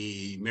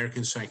the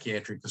American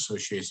Psychiatric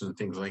Association and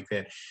things like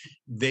that,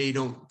 they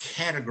don't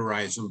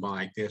categorize them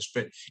like this.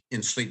 But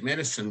in sleep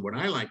medicine, what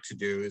I like to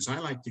do is I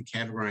like to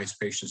categorize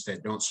patients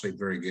that don't sleep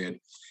very good.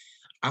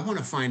 I want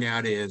to find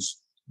out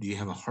is, do you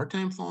have a hard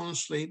time falling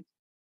asleep,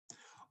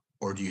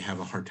 or do you have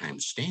a hard time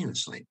staying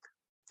asleep?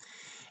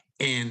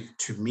 And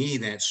to me,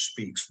 that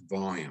speaks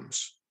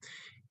volumes.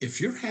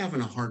 If you're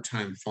having a hard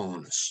time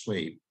falling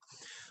asleep,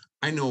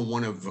 I know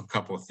one of a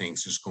couple of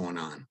things is going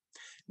on.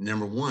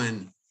 Number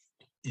one,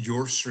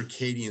 your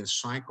circadian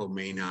cycle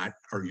may not,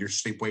 or your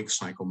sleep-wake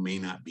cycle may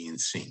not be in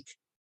sync.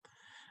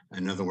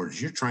 In other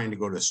words, you're trying to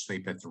go to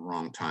sleep at the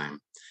wrong time.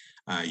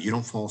 You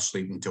don't fall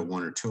asleep until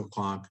 1 or 2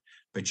 o'clock,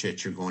 but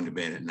yet you're going to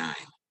bed at 9.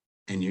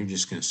 And you're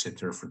just going to sit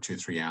there for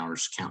 2-3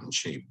 hours counting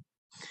sheep.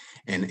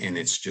 And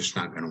it's just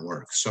not going to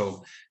work.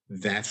 So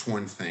that's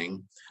one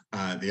thing.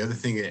 The other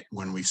thing that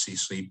when we see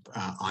sleep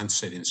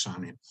onset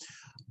insomnia,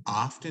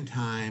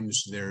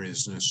 oftentimes there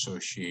is an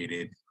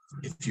associated,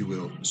 if you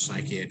will,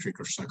 psychiatric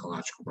or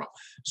psychological problem.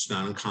 It's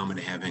not uncommon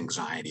to have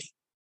anxiety.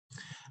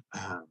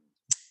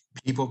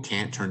 People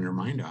can't turn their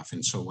mind off.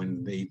 And so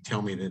when they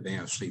tell me that they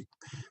have sleep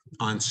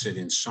onset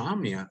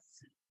insomnia,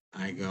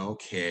 I go,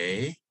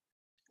 okay,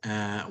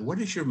 what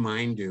does your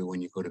mind do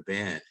when you go to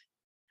bed?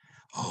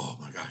 Oh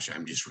my gosh,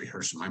 I'm just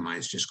rehearsing. My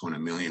mind's just going a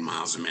million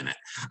miles a minute.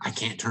 I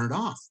can't turn it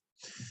off.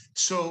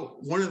 So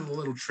one of the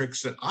little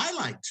tricks that I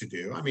like to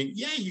do, I mean,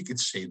 yeah, you could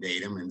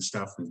sedate them and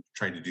stuff and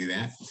try to do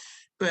that,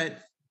 but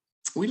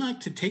we like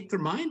to take their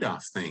mind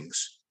off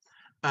things.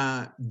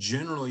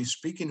 Generally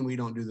speaking, we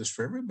don't do this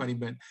for everybody,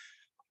 but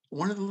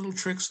one of the little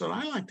tricks that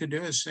I like to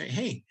do is say,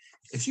 hey,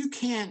 if you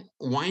can't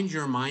wind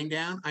your mind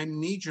down, I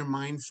need your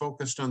mind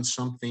focused on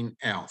something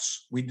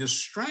else. We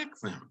distract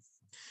them.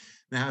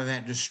 Now,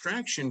 that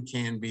distraction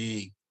can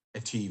be a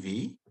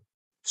TV.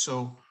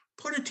 So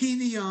put a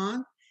TV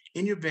on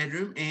in your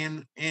bedroom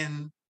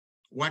and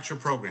watch a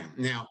program.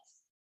 Now,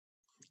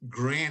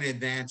 granted,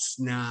 that's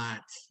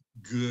not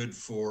good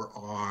for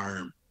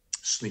our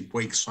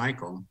sleep-wake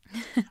cycle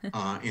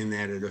in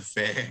that it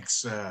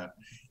affects our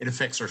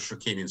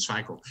circadian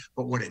cycle.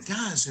 But what it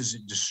does is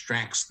it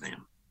distracts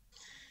them.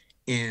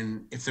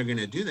 And if they're going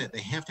to do that,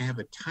 they have to have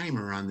a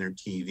timer on their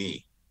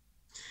TV.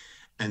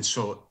 And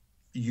so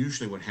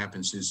usually what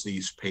happens is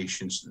these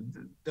patients,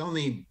 they'll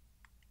need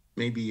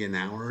maybe an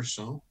hour or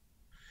so.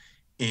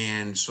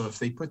 And so if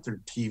they put their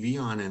TV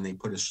on and they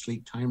put a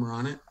sleep timer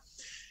on it,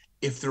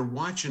 if they're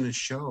watching a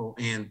show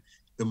and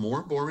the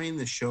more boring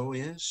the show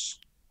is,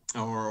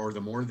 or the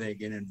more they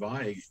get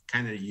involved,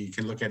 kind of, you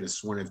can look at it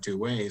as one of two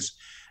ways.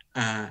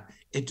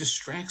 It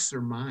distracts their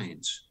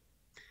minds.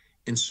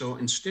 And so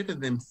instead of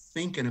them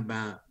thinking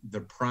about the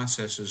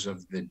processes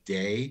of the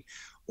day,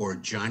 or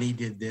Johnny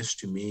did this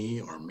to me,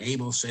 or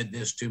Mabel said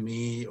this to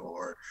me,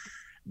 or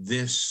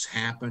this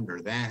happened or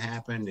that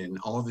happened, and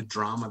all the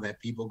drama that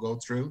people go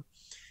through,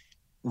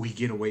 we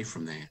get away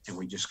from that and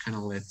we just kind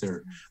of let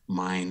their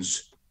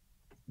minds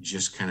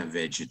just kind of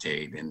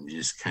vegetate and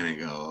just kind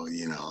of go,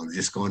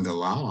 just go into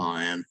la la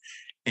land.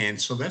 And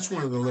so that's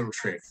one of the little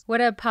tricks.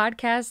 Would a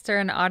podcast or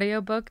an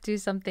audiobook do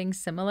something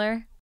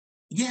similar?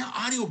 Yeah,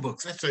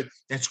 audiobooks.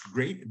 That's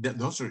great.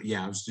 Those are,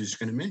 I was just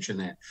going to mention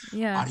that.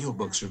 Yeah.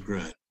 Audiobooks are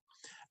good.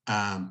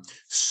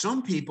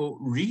 Some people,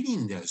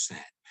 reading does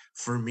that.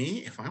 For me,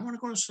 if I want to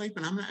go to sleep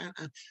and I'm not,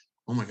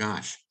 oh my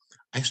gosh,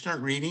 I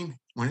start reading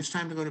when it's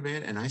time to go to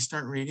bed and I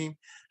start reading,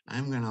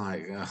 I'm going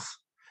to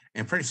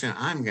and pretty soon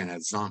I'm going to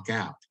zonk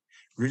out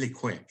really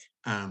quick.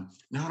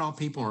 Not all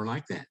people are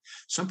like that.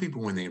 Some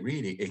people, when they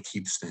read it, it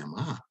keeps them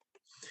up.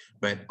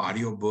 But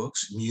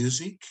audiobooks,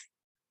 music,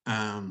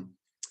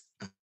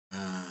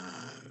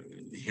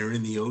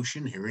 hearing the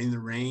ocean, hearing the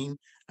rain.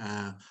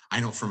 I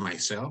know for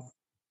myself,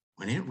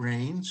 when it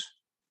rains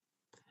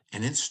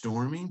and it's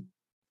storming,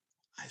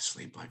 I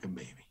sleep like a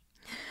baby.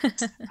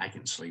 I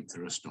can sleep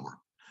through a storm.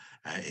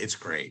 It's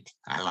great.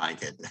 I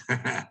like it.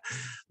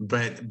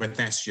 but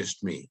that's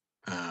just me.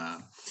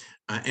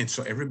 And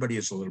so everybody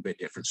is a little bit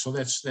different. So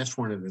that's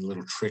one of the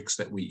little tricks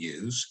that we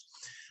use.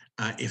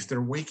 If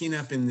they're waking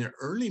up in the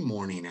early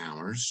morning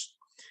hours,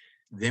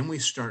 then we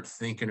start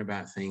thinking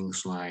about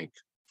things like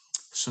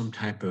some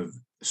type of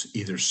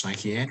either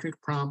psychiatric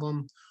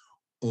problem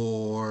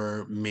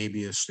or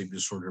maybe a sleep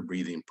disorder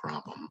breathing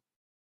problem.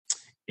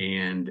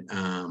 And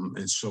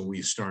so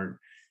we start,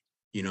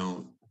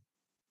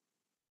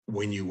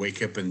 when you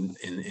wake up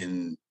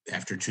in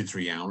after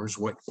 2-3 hours,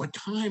 what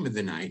time of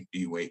the night do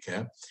you wake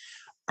up?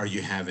 Are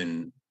you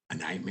having a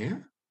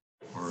nightmare?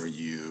 Or are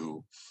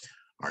you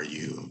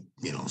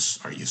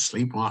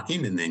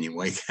sleepwalking and then you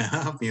wake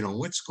up?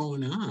 What's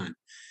going on?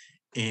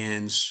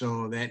 And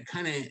so that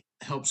kind of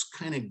helps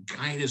kind of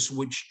guide us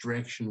which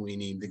direction we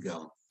need to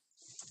go.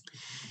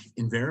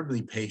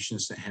 Invariably,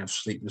 patients that have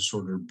sleep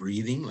disorder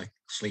breathing, like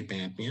sleep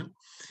apnea,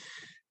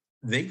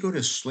 they go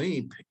to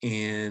sleep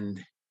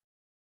and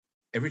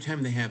every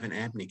time they have an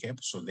apneic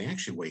episode, they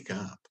actually wake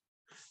up.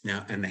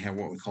 Now, and they have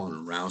what we call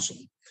an arousal.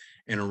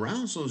 And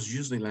arousals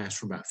usually last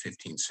for about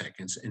 15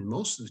 seconds. And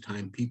most of the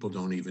time, people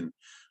don't even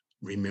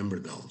remember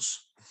those.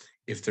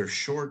 If they're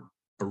short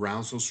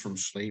arousals from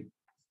sleep,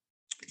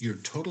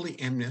 you're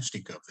totally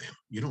amnestic of them.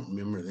 You don't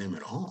remember them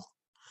at all.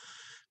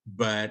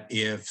 But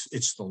if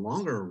it's the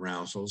longer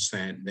arousals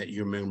that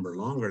you remember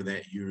longer,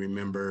 that you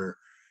remember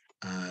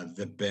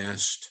the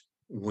best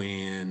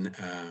when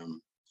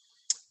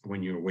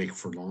you're awake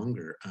for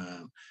longer.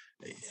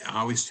 I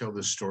always tell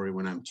this story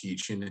when I'm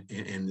teaching,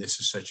 and this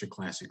is such a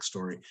classic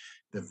story.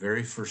 The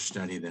very first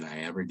study that I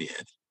ever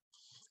did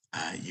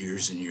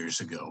years and years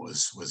ago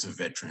was a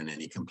veteran,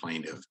 and he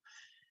complained of.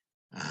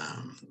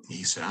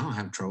 He said, "I don't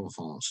have trouble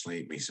falling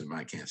asleep." He said, "But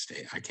I can't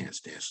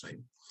stay asleep."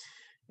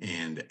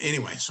 And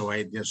anyway, so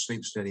I did a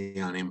sleep study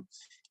on him,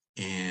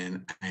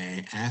 and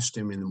I asked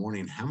him in the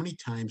morning, "How many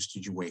times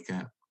did you wake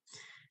up?"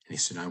 And he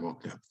said, "I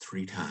woke up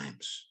 3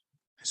 times."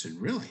 I said,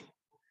 "Really?"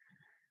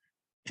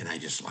 And I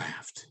just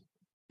laughed.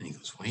 And he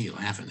goes, "Why are you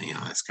laughing?"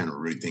 That's kind of a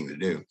rude thing to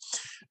do.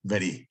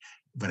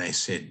 But I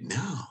said,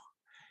 "No,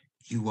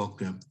 you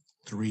woke up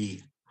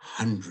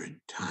 300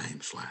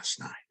 times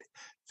last night.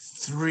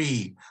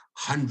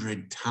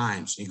 300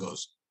 times." He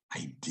goes,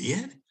 "I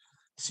did?"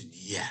 I said,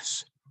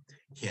 "Yes."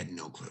 He had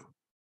no clue.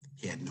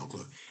 He had no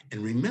clue.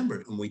 And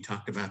remember, when we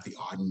talked about the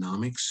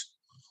autonomics,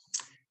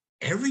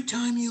 every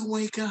time you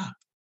wake up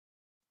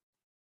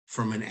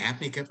from an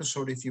apneic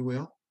episode, if you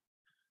will,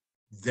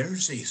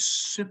 there's a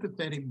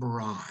sympathetic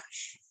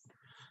barrage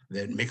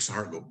that makes the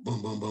heart go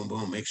boom, boom, boom,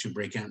 boom, makes you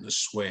break out into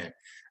sweat,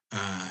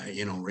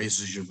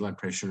 raises your blood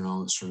pressure and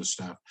all that sort of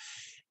stuff.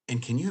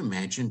 And can you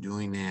imagine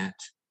doing that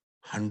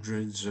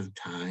hundreds of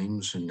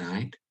times a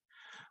night?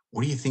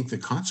 What do you think the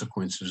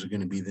consequences are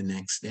going to be the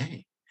next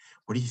day?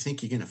 What do you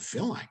think you're going to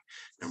feel like?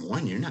 Number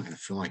one, you're not going to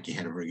feel like you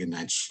had a very good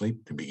night's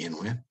sleep to begin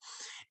with.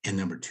 And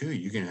number two,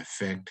 you're going to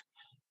affect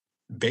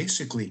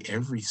basically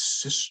every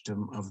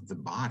system of the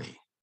body.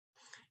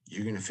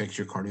 You're going to affect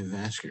your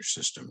cardiovascular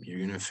system. You're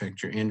going to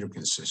affect your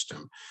endocrine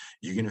system.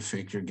 You're going to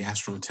affect your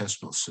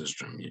gastrointestinal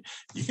system.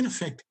 You're going to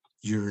affect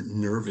your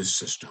nervous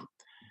system.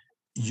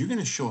 You're going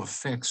to show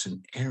effects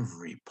in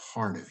every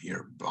part of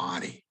your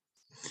body.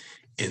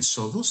 And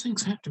so those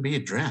things have to be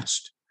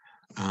addressed.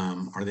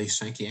 Are they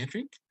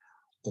psychiatric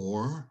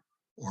or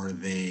are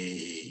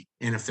they,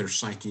 and if they're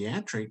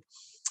psychiatric,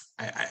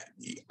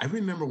 I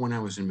remember when I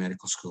was in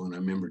medical school and I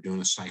remember doing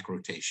a psych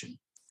rotation.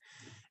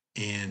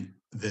 And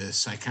the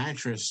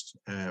psychiatrist,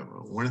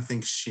 one of the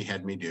things she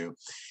had me do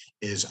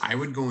is I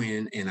would go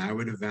in and I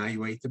would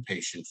evaluate the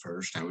patient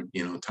first. I would,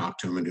 talk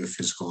to him and do a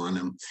physical on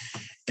him.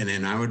 And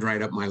then I would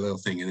write up my little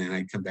thing. And then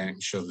I'd come back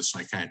and show the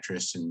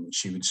psychiatrist and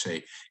she would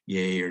say,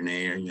 yay or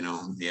nay, or,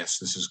 yes,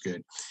 this is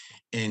good.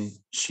 And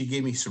she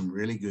gave me some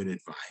really good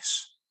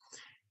advice.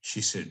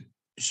 She said,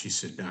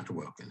 "Dr.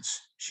 Wilkins,"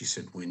 she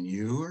said, "when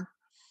you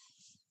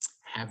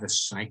have a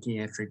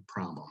psychiatric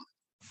problem,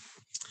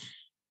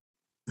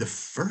 the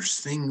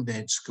first thing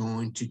that's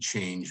going to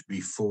change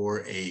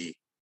before a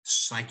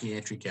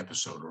psychiatric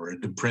episode or a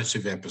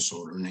depressive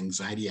episode or an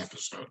anxiety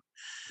episode,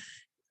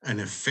 an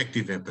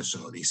affective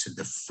episode," he said,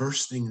 "the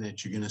first thing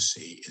that you're going to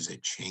see is a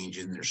change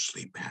in their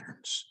sleep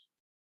patterns."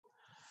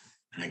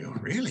 And I go,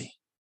 "Really?"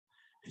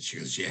 And she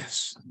goes,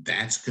 "Yes,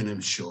 that's going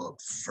to show up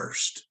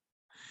first.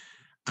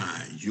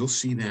 You'll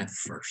see that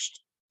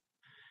first.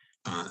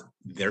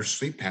 Their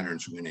sleep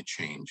patterns are going to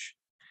change.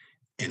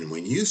 And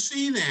when you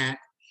see that,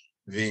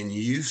 then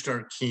you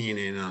start keying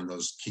in on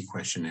those key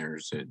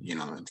questionnaires that,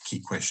 the key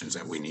questions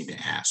that we need to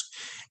ask."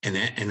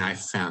 And I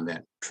found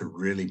that to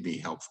really be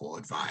helpful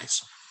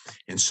advice.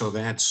 And so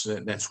that's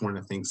one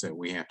of the things that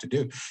we have to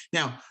do.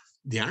 Now,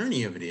 the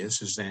irony of it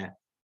is that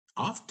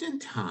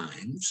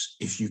oftentimes,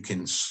 if you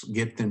can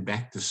get them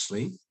back to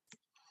sleep,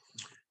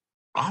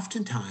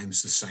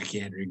 oftentimes the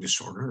psychiatric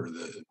disorder or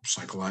the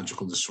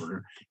psychological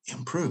disorder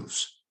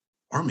improves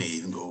or may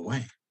even go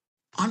away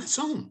on its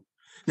own.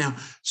 Now,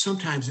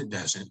 sometimes it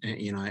doesn't,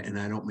 and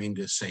I don't mean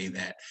to say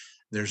that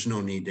there's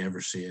no need to ever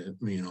see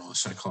a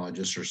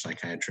psychologist or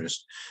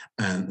psychiatrist.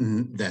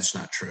 That's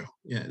not true.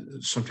 Yeah,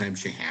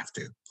 sometimes you have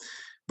to.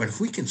 But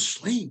if we can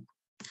sleep,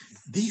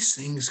 these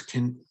things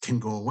can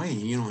go away.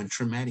 In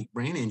traumatic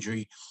brain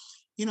injury,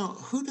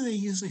 who do they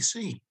usually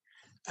see?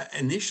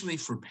 Initially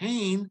for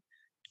pain,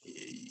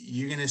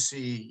 you're going to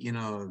see,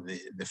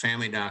 the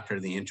family doctor,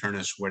 the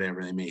internist,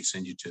 whatever. They may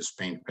send you to a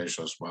pain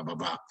specialist, blah, blah,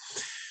 blah.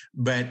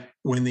 But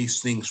when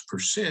these things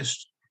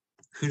persist,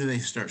 who do they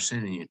start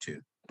sending you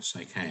to?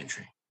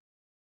 Psychiatry,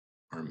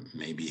 or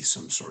maybe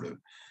some sort of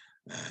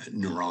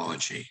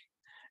neurology.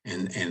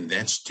 And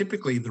that's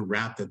typically the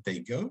route that they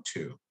go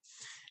to.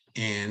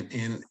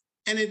 And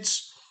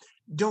it's,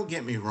 don't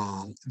get me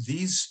wrong,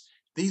 these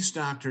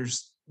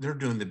doctors, they're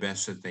doing the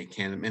best that they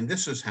can. And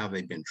this is how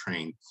they've been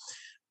trained.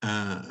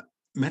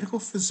 Medical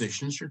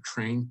physicians are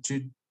trained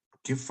to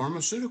give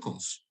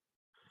pharmaceuticals.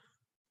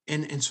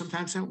 And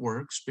sometimes that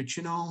works, but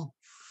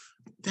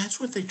that's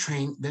what they're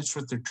trained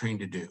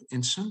to do.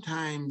 And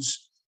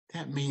sometimes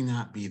that may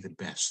not be the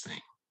best thing.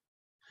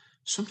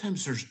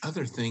 Sometimes there's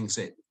other things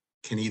that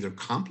can either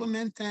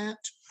complement that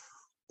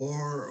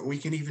or we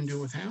can even do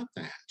without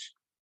that.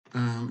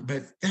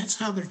 But that's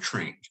how they're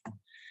trained.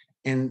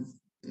 And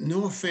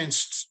no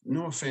offense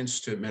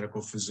to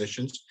medical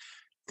physicians.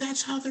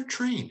 That's how they're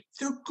trained.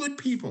 They're good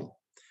people.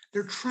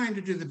 They're trying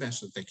to do the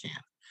best that they can.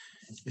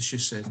 It's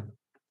just that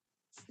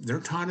they're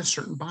taught a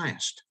certain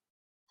bias.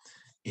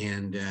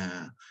 And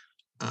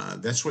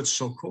that's what's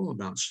so cool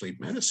about sleep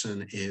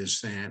medicine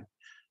is that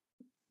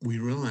we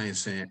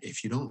realize that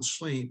if you don't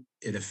sleep,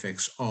 it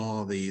affects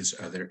all these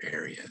other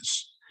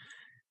areas.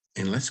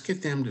 And let's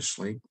get them to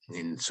sleep.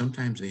 And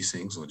sometimes these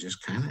things will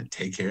just kind of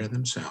take care of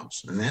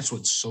themselves. And that's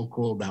what's so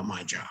cool about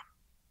my job.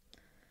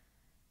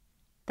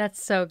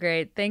 That's so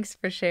great. Thanks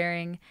for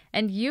sharing.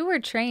 And you were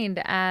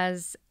trained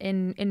as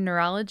in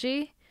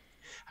neurology?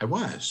 I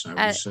was.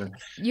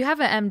 You have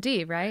an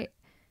MD, right?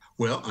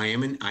 Well,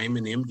 I'm an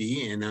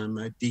MD and I'm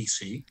a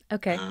DC.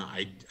 Okay.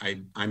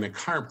 I'm a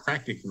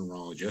chiropractic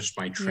neurologist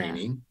by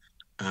training.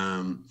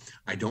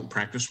 I don't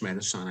practice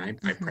medicine.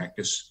 I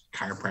practice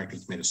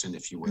chiropractic medicine,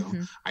 if you will.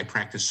 I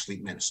practice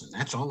sleep medicine.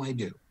 That's all I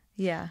do.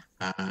 Yeah.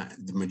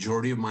 The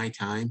majority of my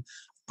time,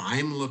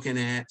 I'm looking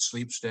at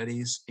sleep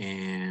studies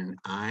and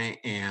I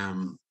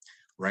am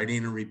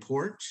writing a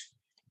report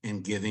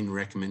and giving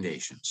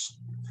recommendations.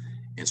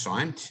 And so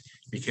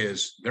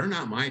because they're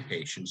not my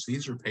patients,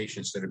 these are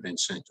patients that have been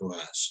sent to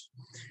us.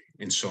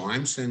 And so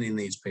I'm sending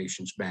these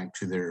patients back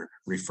to their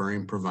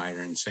referring provider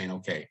and saying,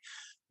 okay,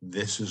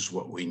 this is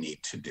what we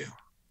need to do.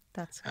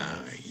 That's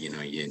great. You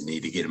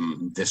need to get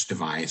them this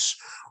device,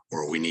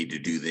 or we need to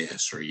do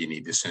this, or you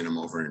need to send them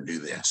over and do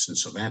this. And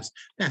so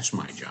that's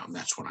my job.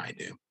 That's what I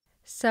do.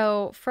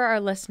 So for our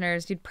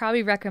listeners, you'd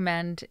probably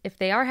recommend, if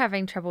they are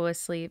having trouble with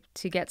sleep,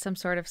 to get some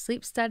sort of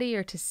sleep study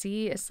or to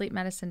see a sleep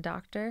medicine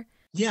doctor.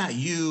 Yeah,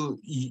 you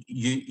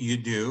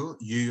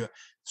do.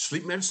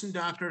 Sleep medicine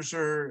doctors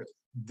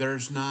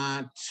there's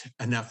not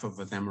enough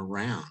of them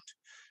around.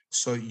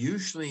 So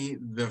usually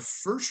the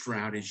first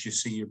route is you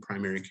see your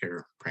primary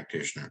care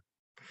practitioner,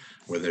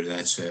 whether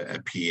that's a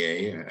PA,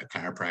 a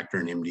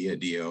chiropractor, an MD, a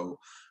DO,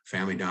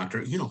 family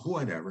doctor,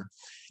 whatever.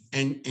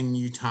 And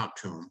you talk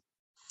to them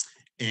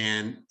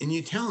and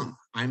you tell them,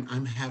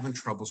 I'm having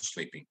trouble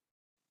sleeping.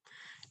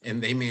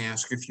 And they may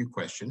ask a few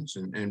questions,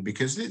 and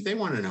because they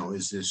want to know,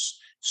 is this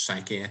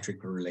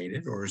psychiatric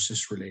related or is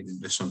this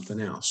related to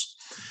something else?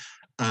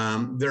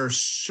 There are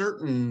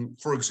certain,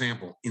 for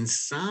example,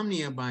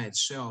 insomnia by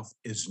itself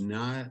is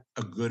not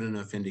a good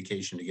enough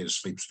indication to get a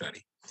sleep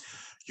study.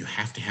 You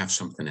have to have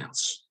something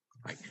else.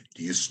 Like,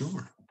 do you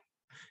snore?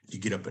 Do you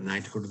get up at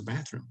night to go to the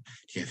bathroom?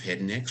 Do you have head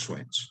and neck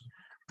sweats?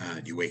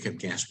 Do you wake up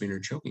gasping or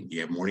choking? Do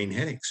you have morning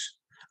headaches?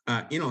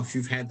 If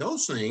you've had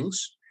those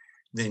things,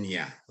 then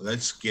yeah,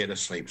 let's get a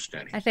sleep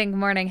study. I think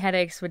morning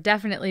headaches would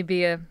definitely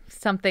be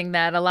something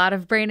that a lot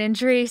of brain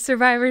injury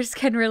survivors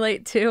can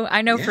relate to.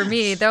 I know for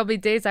me, there'll be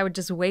days I would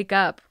just wake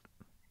up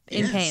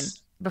in pain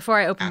before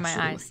I open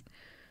my eyes.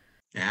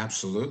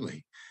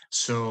 Absolutely.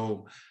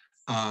 So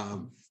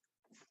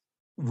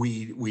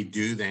we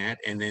do that,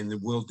 and then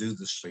we'll do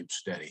the sleep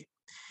study.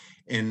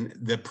 And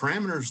the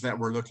parameters that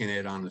we're looking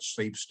at on the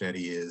sleep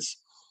study is,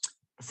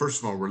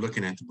 first of all, we're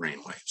looking at the brain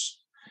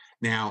waves.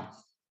 Now,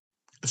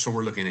 so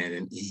we're looking at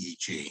an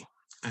EEG.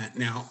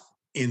 Now,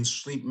 in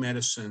sleep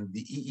medicine,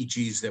 the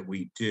EEGs that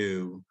we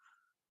do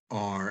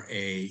are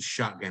a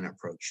shotgun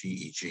approach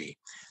EEG.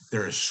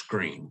 They're a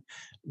screen.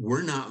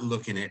 We're not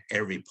looking at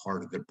every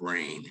part of the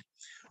brain.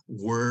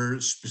 We're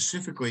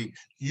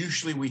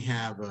usually we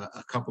have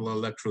a couple of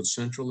electrodes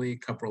centrally, a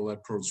couple of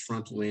electrodes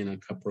frontally, and a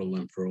couple of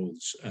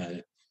electrodes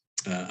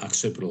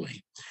occipitally.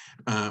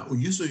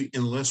 Usually,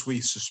 unless we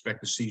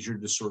suspect a seizure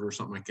disorder or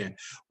something like that,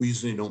 we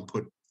usually don't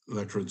put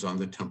electrodes on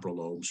the temporal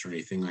lobes or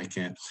anything like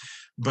that.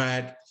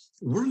 But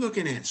we're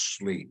looking at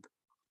sleep,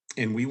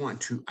 and we want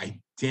to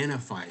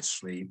identify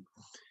sleep.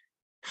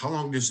 How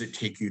long does it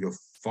take you to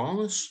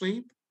fall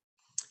asleep?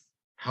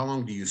 How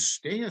long do you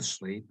stay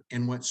asleep?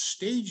 And what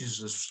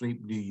stages of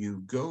sleep do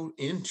you go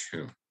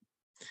into?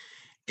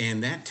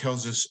 And that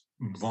tells us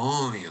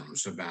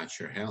volumes about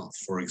your health.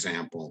 For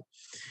example,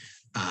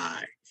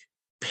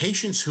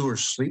 patients who are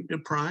sleep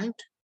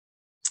deprived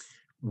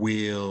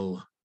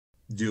will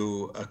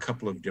do a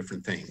couple of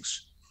different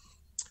things.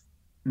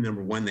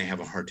 Number one, they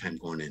have a hard time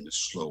going into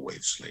slow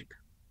wave sleep.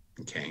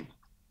 Okay.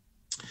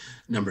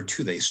 Number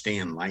two, they stay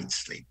in light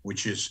sleep,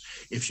 which is,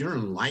 if you're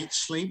in light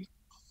sleep,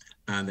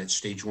 that's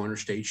stage 1 or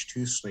stage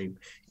 2 sleep,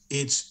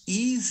 it's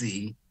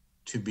easy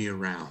to be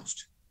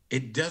aroused.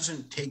 It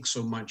doesn't take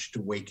so much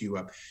to wake you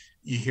up.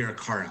 You hear a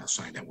car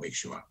outside, that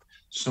wakes you up.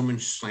 Someone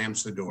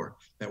slams the door,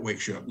 that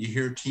wakes you up. You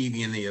hear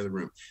TV in the other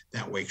room,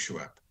 that wakes you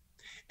up.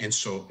 And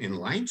so in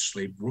light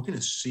sleep, we're going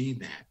to see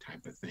that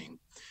type of thing.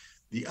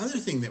 The other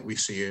thing that we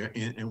see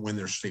when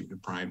they're sleep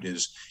deprived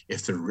is,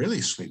 if they're really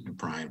sleep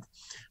deprived,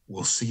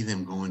 we'll see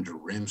them go into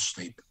REM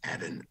sleep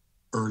at an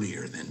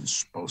earlier than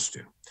supposed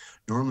to.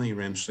 Normally,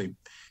 REM sleep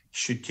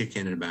should kick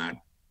in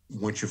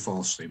once you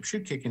fall asleep,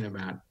 should kick in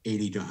about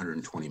 80 to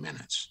 120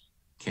 minutes.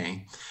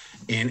 Okay.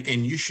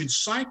 And you should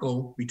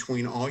cycle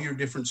between all your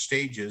different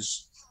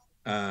stages.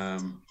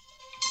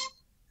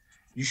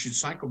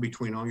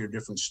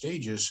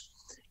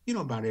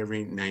 About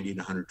every 90 to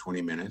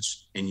 120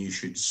 minutes, and you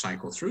should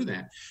cycle through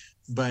that.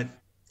 But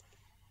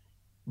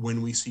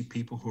when we see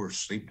people who are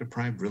sleep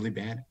deprived really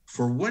bad,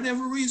 for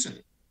whatever reason,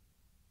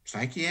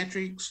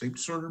 psychiatric, sleep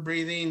disorder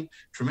breathing,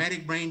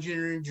 traumatic brain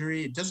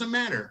injury, it doesn't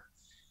matter.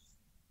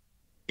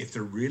 If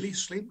they're really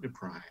sleep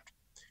deprived,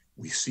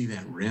 we see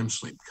that REM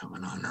sleep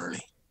coming on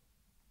early.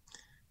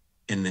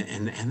 And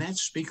that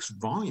speaks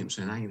volumes.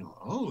 And I know,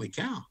 holy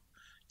cow,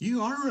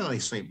 you are really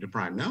sleep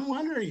deprived. No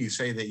wonder you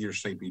say that you're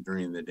sleepy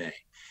during the day.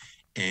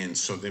 And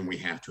so then we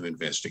have to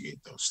investigate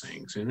those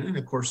things. And then,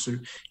 of course,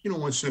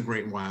 once in a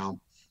great while,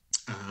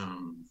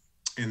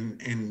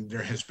 and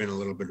there has been a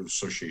little bit of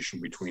association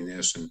between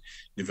this and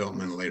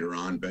development later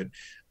on, but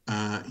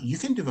you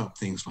can develop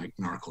things like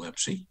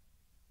narcolepsy.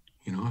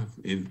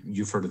 If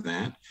you've heard of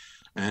that.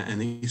 And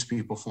these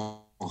people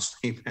fall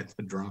asleep at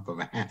the drop of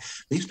a hat.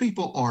 These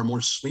people are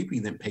more sleepy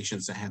than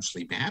patients that have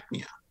sleep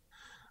apnea.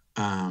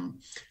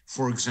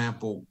 For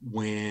example,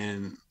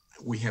 when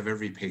we have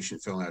every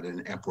patient fill out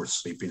an Epworth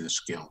sleepiness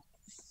scale,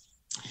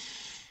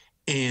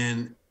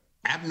 and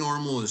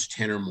abnormal is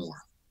 10 or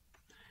more,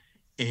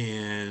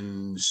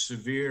 and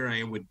severe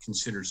I would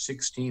consider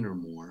 16 or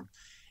more.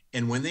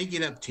 And when they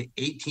get up to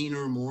 18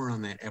 or more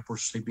on that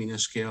Epworth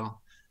sleepiness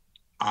scale,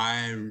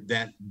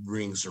 that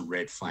rings a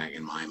red flag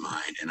in my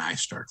mind, and I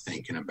start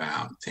thinking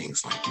about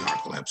things like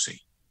narcolepsy,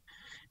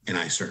 and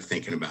I start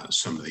thinking about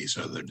some of these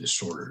other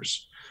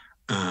disorders,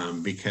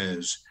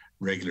 because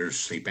regular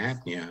sleep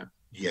apnea,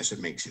 yes, it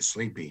makes you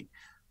sleepy,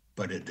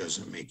 but it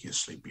doesn't make you as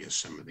sleepy as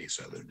some of these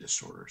other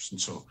disorders. And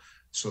so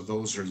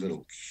those are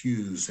little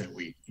cues that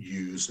we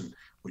use, and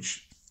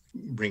which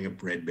bring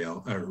up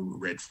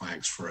red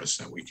flags for us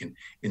that we can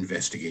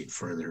investigate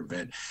further.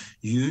 But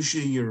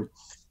usually your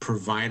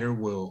provider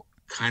will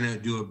kind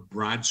of do a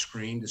broad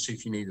screen to see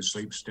if you need a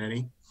sleep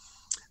study.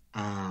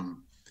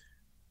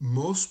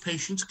 Most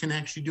patients can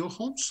actually do a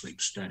home sleep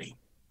study.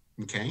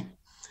 Okay.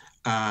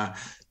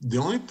 The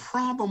only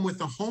problem with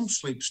the home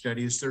sleep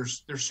study is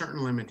there's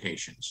certain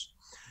limitations.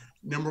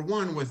 Number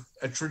one, with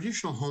a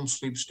traditional home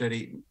sleep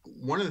study,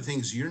 one of the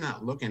things you're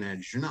not looking at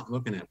is you're not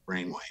looking at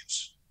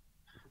brainwaves.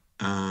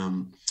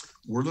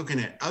 We're looking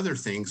at other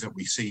things that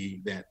we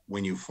see that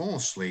when you fall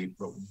asleep,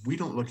 but we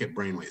don't look at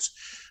brainwaves.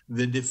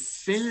 The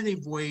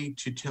definitive way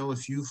to tell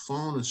if you've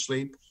fallen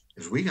asleep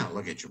is we got to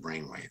look at your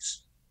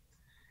brainwaves,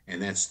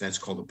 and that's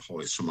called a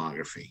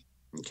polysomnography.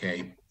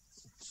 Okay,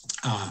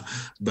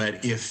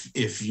 but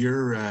if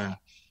you're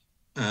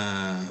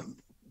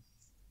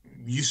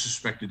you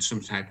suspected some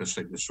type of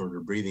sleep disorder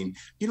breathing,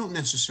 you don't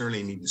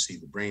necessarily need to see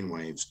the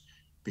brainwaves,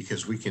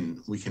 because we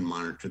can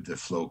monitor the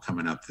flow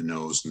coming up the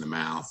nose and the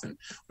mouth, and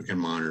we can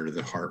monitor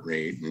the heart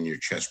rate and your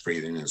chest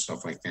breathing and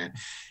stuff like that.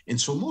 And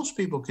so most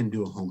people can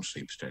do a home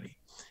sleep study.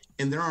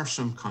 And there are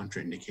some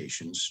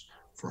contraindications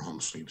for home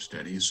sleep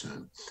studies.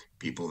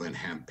 People that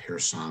have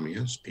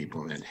parasomnias,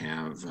 people that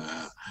have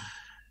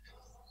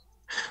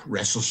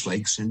restless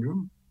leg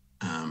syndrome.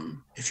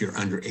 If you're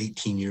under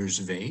 18 years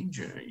of age,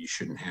 you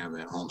shouldn't have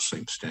a home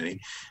sleep study.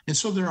 And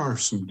so there are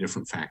some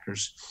different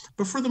factors.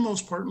 But for the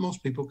most part,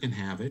 most people can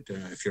have it.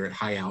 If you're at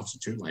high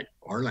altitude, like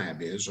our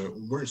lab is,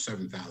 we're at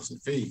 7,000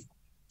 feet.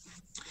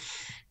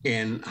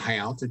 And high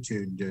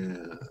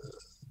altitude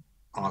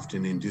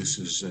often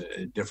induces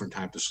a different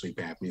type of sleep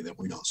apnea that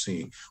we don't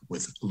see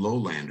with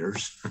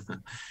lowlanders.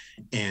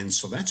 And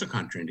so that's a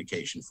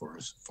contraindication for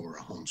us for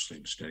a home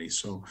sleep study.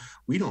 So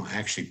we don't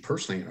actually,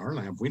 personally at our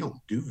lab, we don't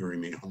do very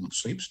many home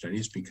sleep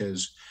studies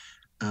because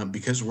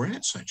we're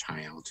at such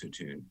high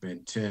altitude.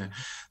 But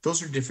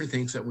those are different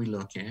things that we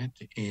look at,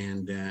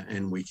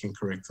 and we can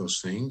correct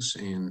those things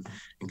and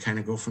kind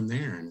of go from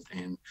there.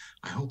 And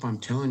I hope I'm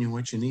telling you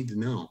what you need to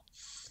know.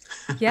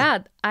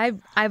 Yeah,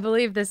 I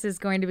believe this is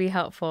going to be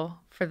helpful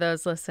for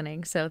those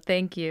listening. So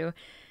thank you.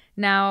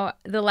 Now,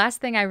 the last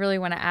thing I really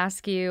want to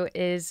ask you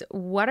is,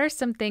 what are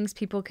some things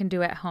people can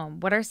do at home?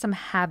 What are some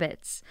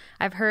habits?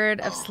 I've heard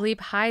of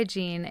sleep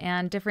hygiene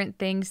and different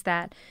things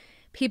that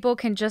people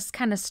can just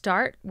kind of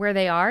start where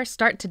they are,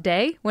 start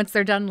today once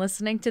they're done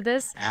listening to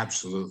this.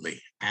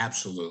 Absolutely.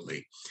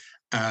 Absolutely.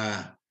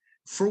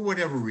 For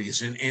whatever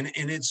reason, and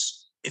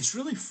it's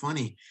really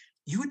funny.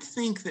 You would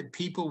think that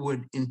people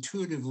would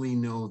intuitively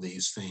know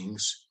these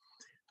things,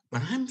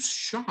 but I'm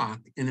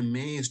shocked and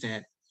amazed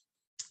at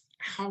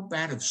how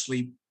bad of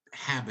sleep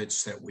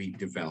habits that we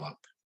develop.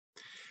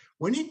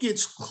 When it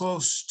gets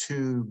close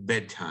to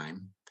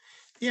bedtime,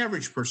 the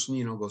average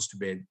person, goes to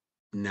bed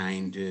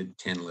 9 to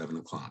 10, 11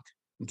 o'clock.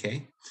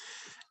 Okay.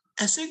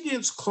 As it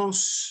gets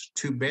close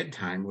to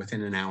bedtime,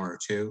 within an hour or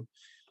two,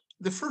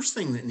 the first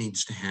thing that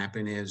needs to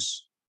happen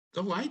is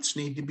the lights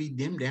need to be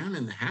dimmed down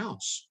in the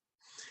house.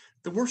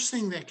 The worst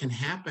thing that can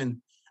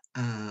happen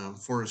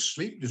for a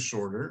sleep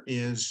disorder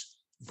is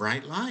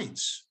bright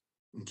lights.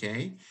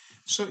 Okay.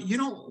 So you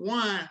don't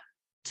want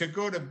to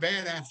go to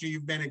bed after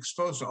you've been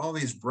exposed to all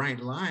these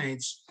bright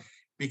lights,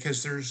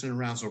 because there's an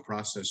arousal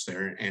process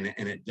there. And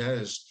it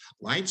does.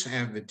 Lights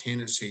have the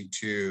tendency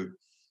to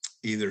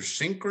either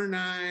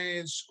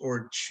synchronize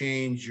or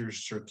change your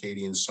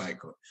circadian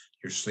cycle,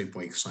 your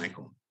sleep-wake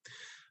cycle.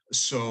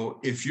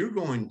 So if you're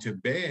going to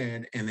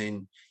bed, and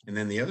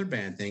then the other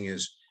bad thing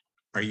is,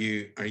 are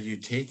you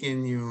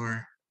taking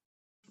your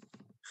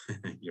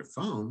your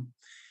phone,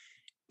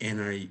 and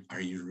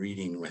are you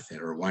reading with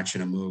it or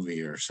watching a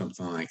movie or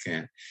something like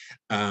that?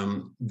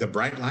 The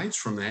bright lights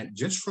from that,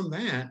 just from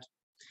that,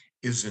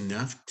 is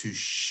enough to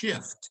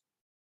shift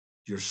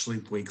your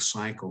sleep-wake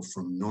cycle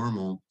from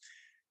normal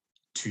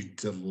to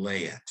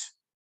delay it.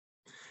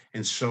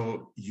 And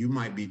so you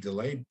might be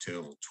delayed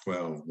till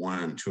 12,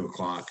 1, 2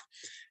 o'clock,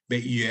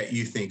 but yet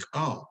you think,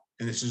 oh,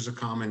 and this is a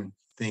common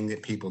thing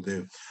that people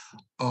do.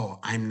 Oh,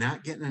 I'm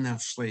not getting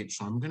enough sleep,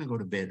 so I'm going to go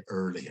to bed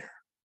earlier.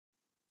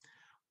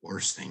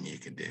 Worst thing you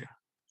could do.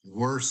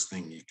 Worst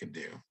thing you could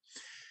do.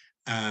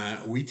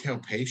 We tell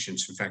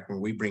patients, in fact, when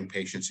we bring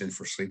patients in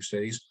for sleep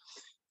studies,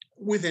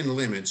 within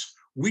limits,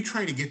 we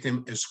try to get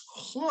them as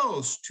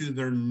close to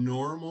their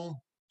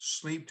normal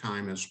sleep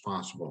time as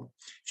possible.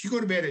 If you go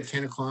to bed at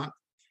 10 o'clock,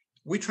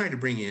 we try to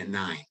bring you at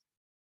 9,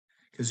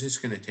 because it's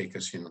going to take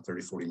us,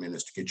 30, 40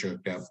 minutes to get you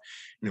hooked up. And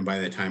then by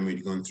the time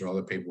we're going through all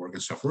the paperwork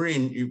and stuff,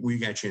 we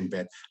got you in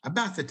bed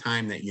about the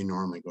time that you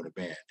normally go to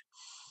bed.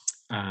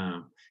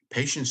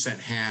 Patients that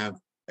have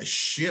a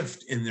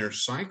shift in their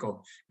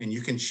cycle, and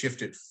you can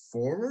shift it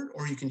forward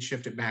or you can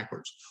shift it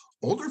backwards.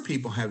 Older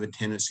people have a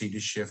tendency to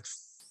shift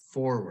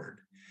forward.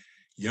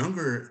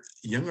 Younger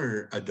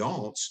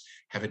adults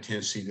have a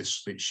tendency to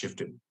shift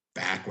it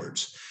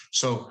backwards.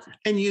 So,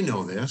 and you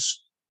know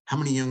this, how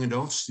many young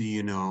adults do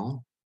you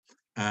know?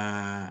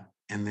 And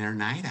they're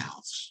night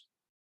owls.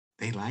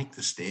 They like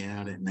to stay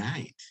out at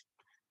night.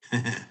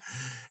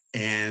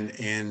 and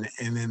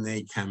then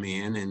they come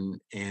in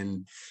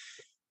and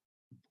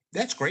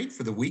that's great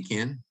for the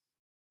weekend.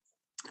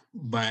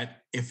 But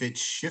if it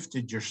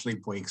shifted your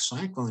sleep-wake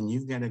cycle and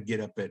you've got to get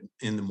up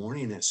in the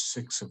morning at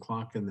 6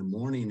 o'clock in the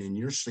morning and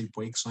your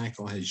sleep-wake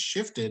cycle has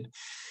shifted,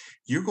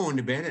 you're going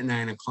to bed at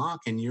 9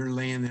 o'clock and you're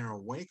laying there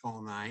awake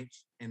all night.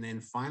 And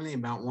then finally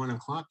about 1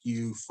 o'clock,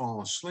 you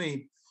fall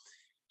asleep.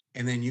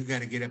 And then you got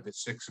to get up at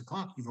 6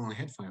 o'clock. You've only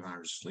had 5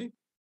 hours of sleep.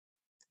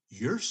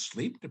 You're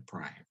sleep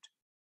deprived.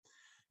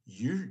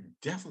 You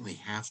definitely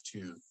have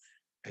to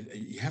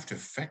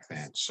affect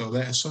that. So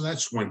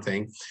that's one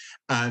thing.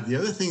 The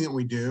other thing that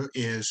we do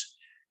is,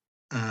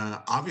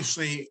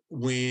 obviously,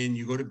 when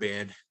you go to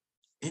bed,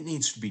 it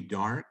needs to be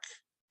dark,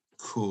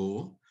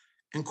 cool,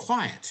 and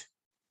quiet.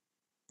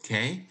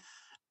 Okay.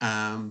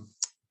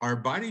 Our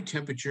body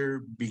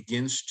temperature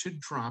begins to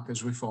drop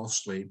as we fall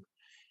asleep.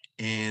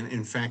 And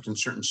in fact, in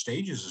certain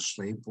stages of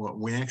sleep,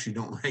 we actually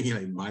don't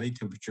regulate body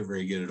temperature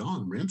very good at all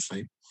in REM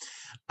sleep.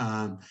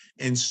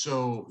 And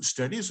so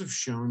studies have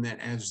shown that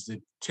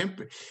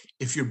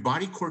if your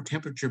body core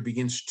temperature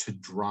begins to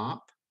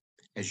drop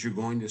as you're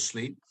going to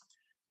sleep,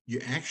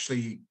 you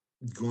actually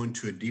go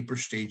into a deeper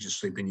stage of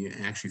sleep and you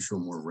actually feel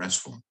more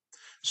restful.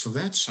 So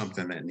that's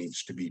something that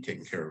needs to be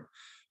taken care of.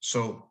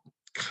 So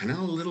kind of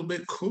a little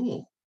bit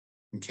cool.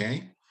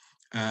 Okay.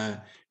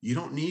 You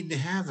don't need to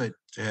have it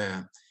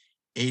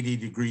 80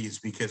 degrees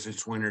because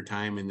it's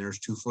wintertime and there's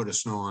 2 foot of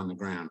snow on the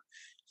ground.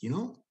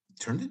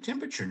 Turn the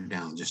temperature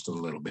down just a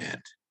little bit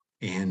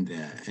and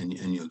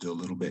you'll do a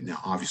little bit. Now,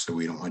 obviously,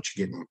 we don't want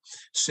you getting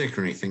sick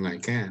or anything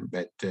like that,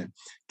 but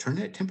turn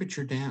that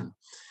temperature down.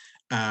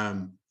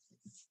 The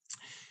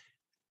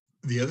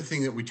other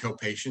thing that we tell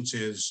patients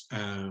is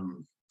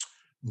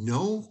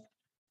no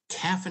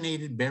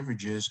caffeinated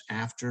beverages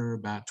after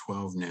about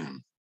 12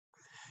 noon.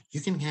 You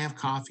can have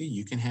coffee,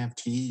 you can have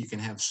tea, you can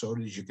have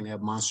sodas, you can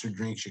have monster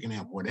drinks, you can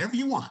have whatever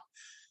you want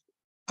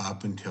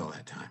up until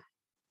that time.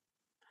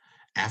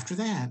 After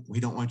that,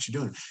 we don't want you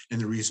doing it. And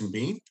the reason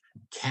being,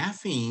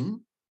 caffeine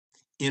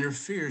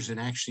interferes, it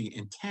actually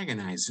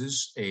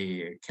antagonizes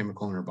a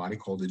chemical in our body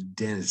called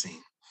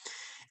adenosine.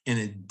 And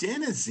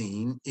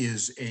adenosine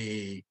is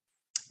a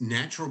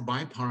natural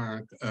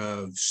byproduct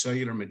of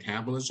cellular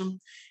metabolism.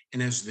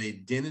 And as the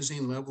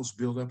adenosine levels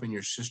build up in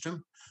your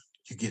system,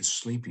 you get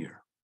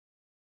sleepier.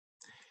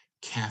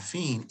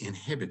 Caffeine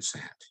inhibits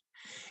that,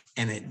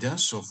 and it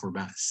does so for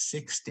about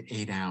 6 to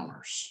 8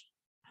 hours.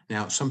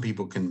 Now, some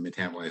people can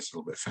metabolize a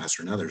little bit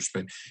faster than others,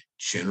 but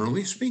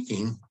generally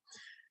speaking,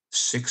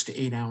 6 to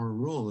 8 hour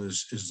rule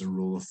is the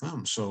rule of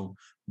thumb. So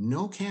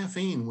no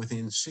caffeine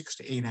within 6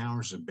 to 8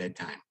 hours of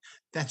bedtime.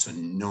 That's a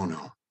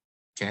no-no.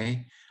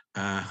 Okay.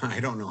 I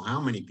don't know how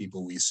many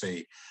people we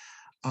say,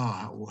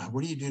 oh,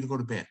 what do you do to go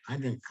to bed? I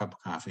drink a cup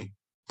of coffee.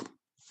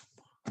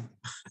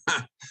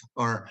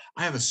 Or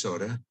I have a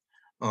soda.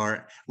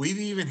 Or we've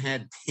even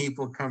had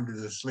people come to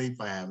the sleep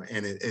lab,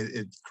 and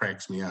it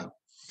cracks me up.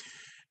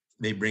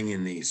 They bring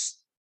in these,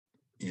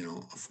 a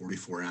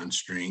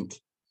 44-ounce drink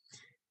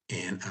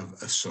and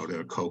a soda,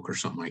 a Coke or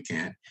something like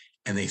that,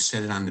 and they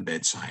set it on the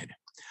bedside.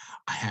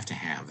 I have to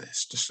have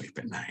this to sleep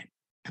at night.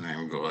 And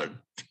I'm going,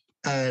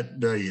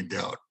 no, you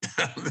don't.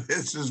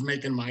 This is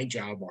making my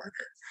job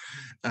harder.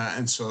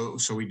 And so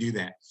we do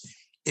that.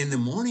 In the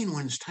morning,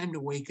 when it's time to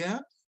wake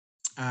up,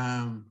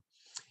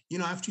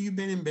 after you've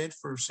been in bed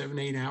for 7,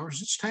 8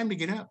 hours, it's time to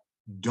get up.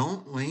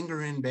 Don't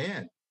linger in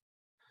bed.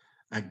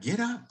 Get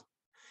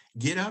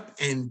up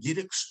and get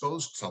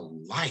exposed to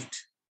light.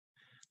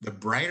 The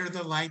brighter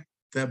the light,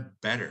 the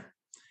better.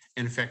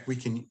 And in fact,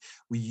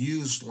 we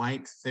use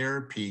light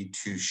therapy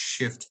to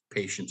shift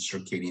patients'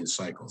 circadian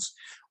cycles,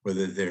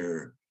 whether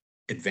they're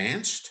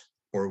advanced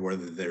or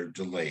whether they're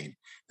delayed.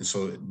 And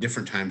so at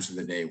different times of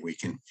the day, we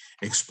can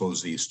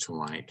expose these to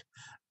light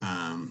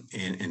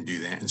and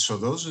do that. And so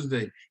those are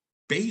the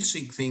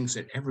basic things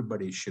that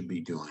everybody should be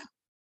doing.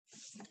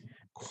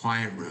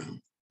 Quiet room,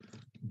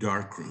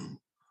 dark room,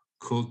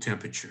 cool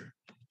temperature,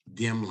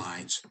 dim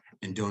lights,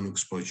 and don't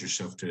expose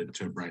yourself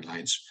to bright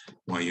lights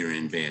while you're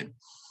in bed.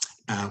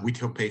 We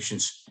tell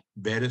patients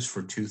bed is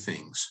for two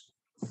things.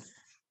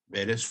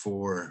 Bed is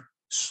for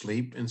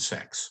sleep and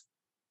sex.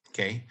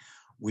 Okay.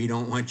 We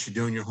don't want you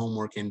doing your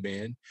homework in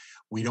bed.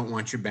 We don't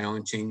want you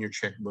balancing your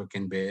checkbook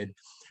in bed.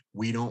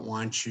 We don't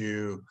want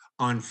you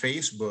on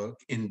Facebook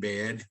in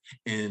bed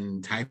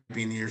and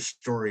typing your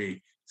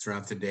story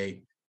throughout the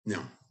day.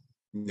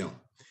 No.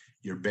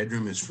 Your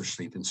bedroom is for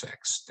sleep and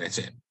sex. That's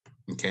it.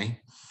 Okay.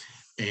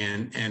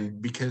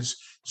 And because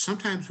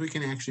sometimes we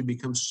can actually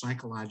become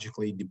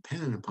psychologically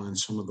dependent upon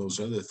some of those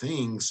other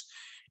things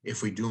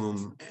if we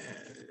do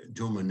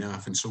them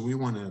enough. And so we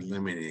want to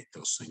eliminate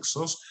those things.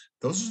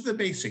 Those are the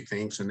basic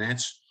things, and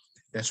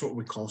that's what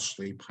we call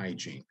sleep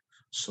hygiene.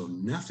 So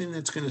nothing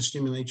that's going to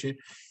stimulate you.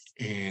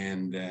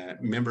 And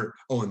remember,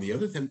 and the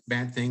other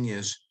bad thing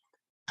is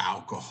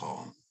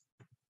alcohol.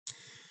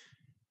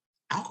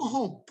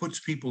 Alcohol puts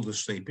people to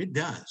sleep. It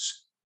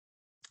does,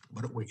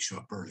 but it wakes you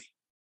up early.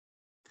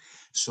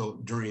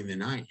 So during the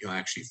night, you'll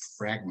actually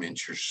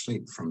fragment your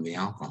sleep from the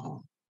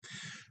alcohol.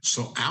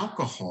 So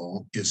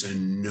alcohol is a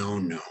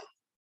no-no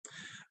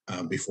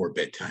before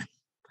bedtime,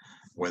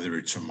 whether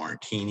it's a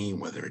martini,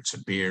 whether it's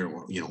a beer,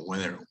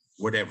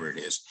 whatever it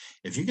is.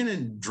 If you're going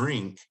to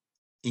drink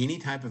any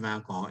type of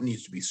alcohol, it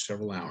needs to be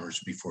several hours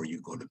before you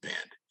go to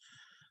bed.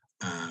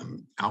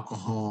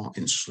 Alcohol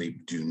and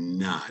sleep do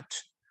not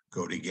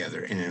go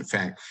together. And in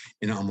fact,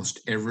 in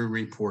almost every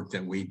report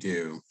that we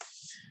do,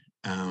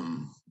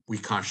 we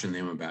caution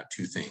them about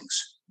two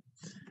things.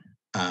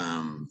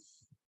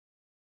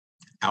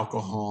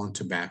 Alcohol and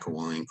tobacco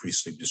will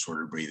increase sleep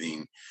disorder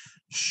breathing,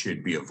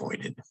 should be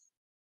avoided.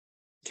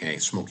 Okay,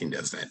 smoking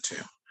does that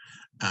too.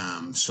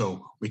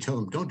 So we tell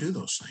them, don't do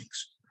those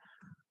things.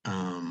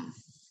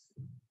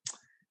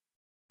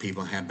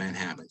 People have bad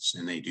habits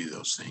and they do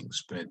those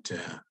things, but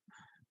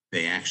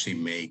they actually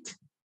make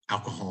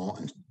alcohol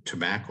and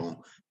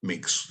tobacco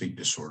make sleep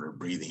disorder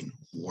breathing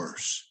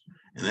worse.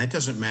 And that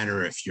doesn't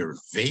matter if you're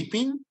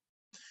vaping,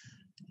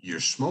 you're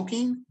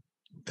smoking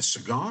a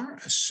cigar,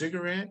 a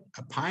cigarette,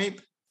 a pipe,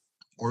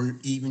 or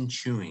even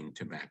chewing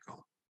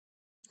tobacco.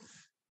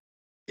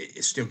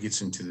 It still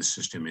gets into the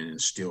system and it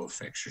still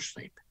affects your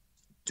sleep.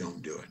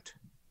 Don't do it.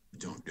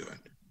 Don't do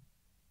it.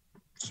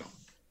 So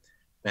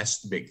that's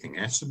the big thing.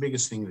 That's the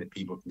biggest thing that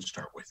people can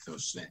start with,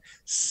 that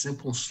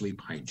simple sleep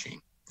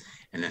hygiene.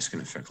 And that's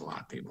going to affect a lot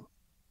of people.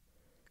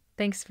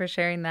 Thanks for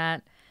sharing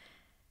that.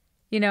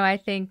 I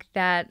think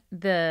that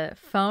the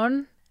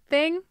phone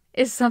thing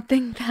is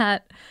something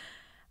that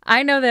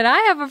I know that I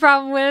have a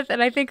problem with,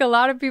 and I think a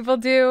lot of people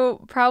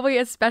do, probably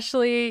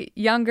especially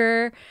young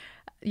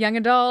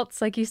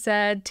adults, like you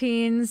said,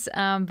 teens,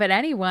 but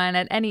anyone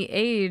at any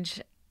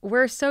age.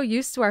 We're so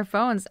used to our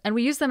phones, and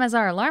we use them as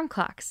our alarm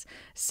clocks.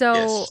 So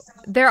yes.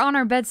 They're on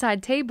our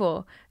bedside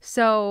table.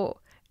 So,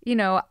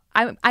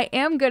 I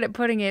am good at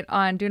putting it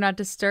on Do Not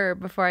Disturb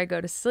before I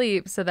go to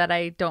sleep so that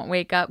I don't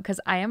wake up,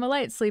 because I am a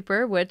light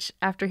sleeper, which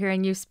after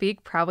hearing you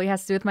speak probably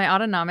has to do with my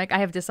autonomic. I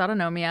have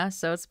dysautonomia,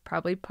 so it's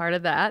probably part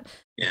of that.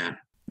 Yeah.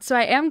 So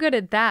I am good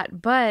at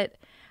that, but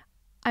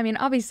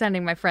I'll be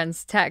sending my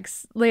friends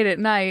texts late at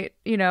night,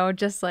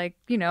 just like,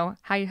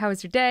 how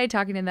was your day?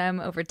 Talking to them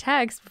over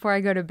text before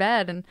I go to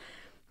bed, and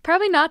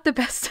probably not the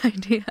best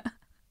idea.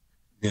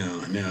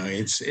 No,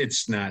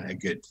 it's not a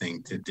good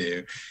thing to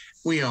do.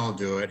 We all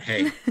do it.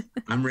 Hey,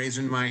 I'm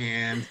raising my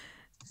hand.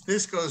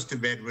 This goes to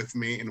bed with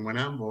me. And when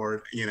I'm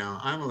bored,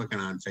 I'm looking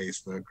on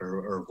Facebook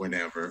or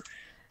whatever.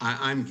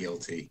 I'm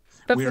guilty.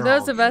 But for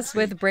those of us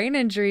with brain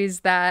injuries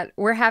that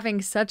we're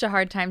having such a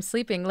hard time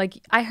sleeping, like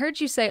I heard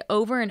you say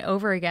over and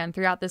over again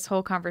throughout this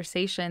whole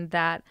conversation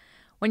that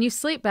when you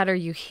sleep better,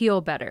 you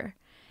heal better.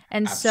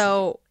 And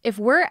so if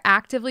we're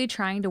actively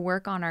trying to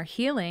work on our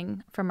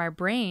healing from our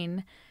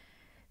brain,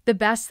 the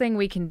best thing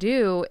we can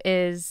do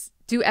is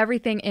do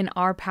everything in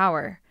our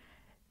power.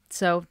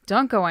 So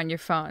don't go on your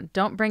phone.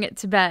 Don't bring it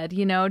to bed.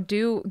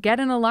 Get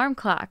an alarm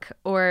clock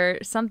or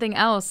something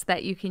else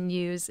that you can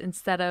use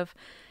instead of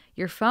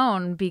your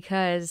phone,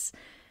 because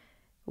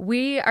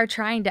we are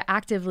trying to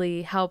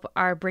actively help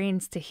our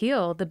brains to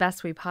heal the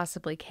best we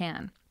possibly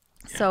can.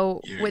 Yeah,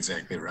 so you're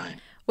exactly right.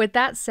 With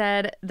that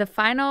said, the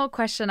final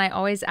question I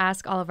always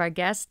ask all of our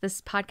guests,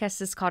 this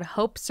podcast is called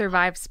Hope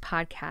Survives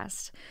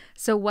Podcast.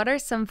 So what are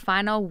some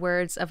final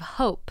words of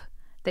hope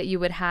that you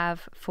would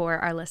have for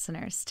our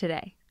listeners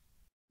today?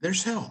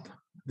 There's help.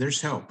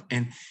 There's help.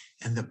 And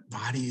the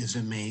body is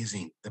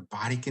amazing. The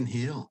body can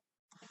heal.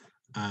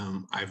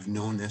 I've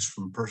known this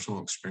from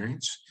personal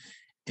experience.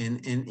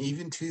 And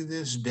even to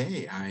this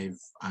day,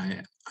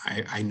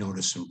 I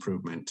notice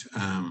improvement.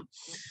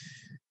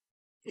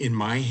 In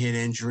my head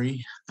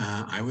injury,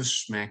 I was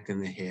smacked in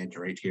the head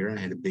right here. I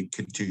had a big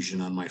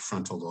contusion on my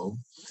frontal lobe.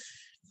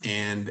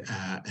 And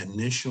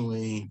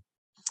initially,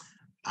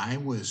 I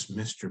was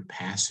Mr.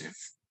 Passive.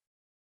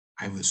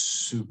 I was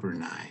super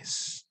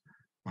nice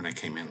when I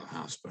came into the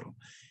hospital.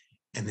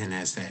 And then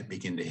as that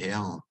began to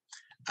heal,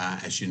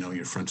 as you know,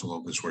 your frontal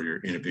lobe is where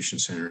your inhibition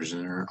centers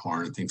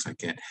are and things like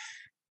that.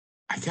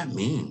 I got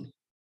mean.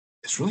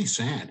 It's really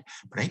sad,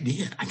 but I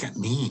did. I got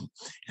mean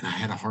and I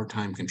had a hard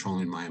time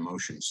controlling my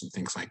emotions and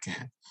things like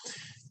that.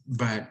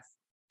 But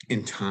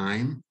in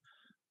time,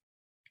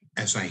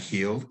 as I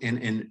healed,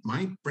 and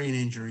my brain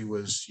injury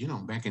was,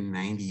 back in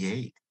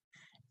 98.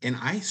 And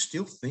I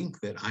still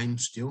think that I'm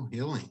still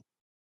healing.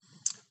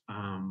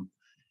 And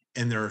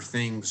there are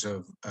things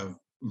of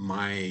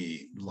my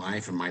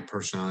life and my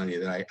personality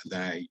that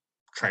I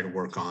try to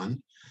work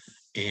on.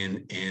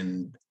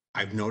 And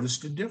I've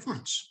noticed a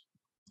difference.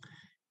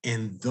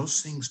 And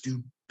those things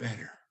do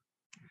better.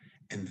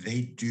 And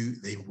they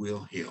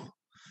will heal.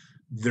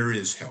 There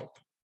is help.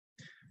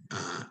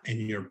 And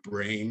your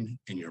brain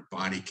and your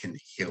body can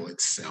heal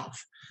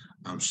itself.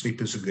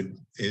 Sleep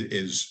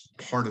is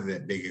part of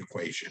that big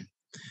equation,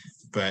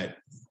 but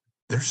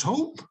there's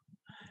hope,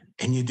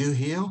 and you do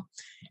heal.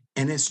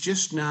 And it's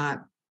just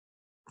not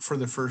for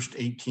the first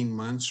 18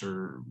 months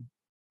or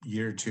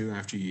year or two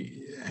after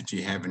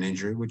you have an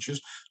injury, which is,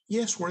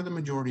 yes, where the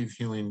majority of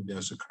healing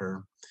does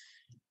occur.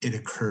 It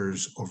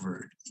occurs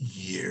over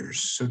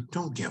years. So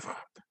don't give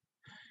up.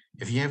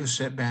 If you have a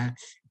setback,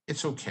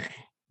 it's okay.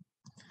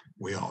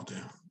 We all do.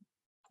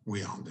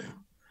 We all do.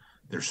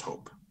 There's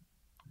hope.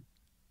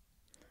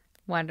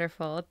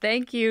 Wonderful.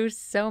 Thank you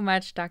so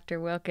much,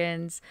 Dr.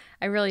 Wilkins.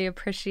 I really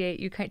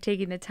appreciate you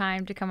taking the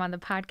time to come on the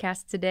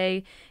podcast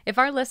today. If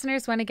our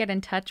listeners want to get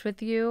in touch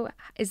with you,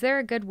 is there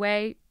a good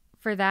way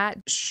for that?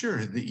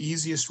 Sure. The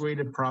easiest way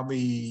to get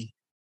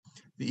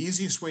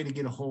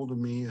a hold of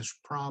me is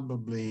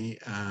probably,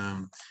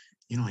 I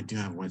do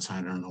have a website.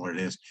 I don't know what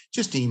it is.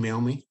 Just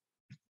email me.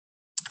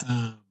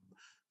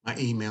 My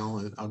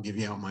email, I'll give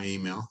you out my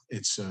email.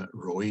 It's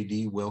Roy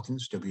D.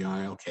 Wilkins,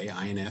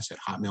 WILKINS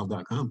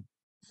 @hotmail.com.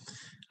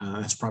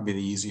 That's probably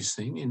the easiest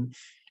thing.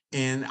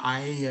 And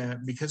I,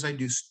 because I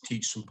do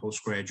teach some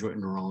postgraduate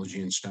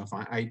neurology and stuff,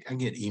 I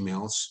get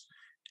emails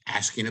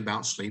asking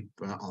about sleep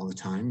all the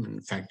time.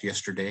 In fact,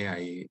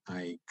 yesterday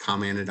I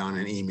commented on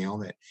an email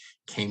that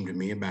came to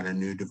me about a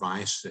new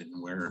device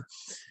where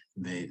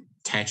it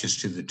attaches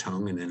to the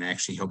tongue and it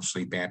actually helps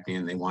sleep apnea.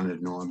 And they wanted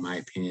to know my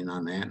opinion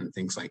on that and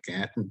things like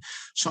that. And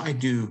so I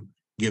do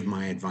give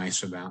my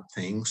advice about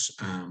things.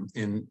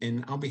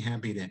 And I'll be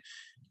happy to,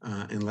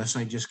 unless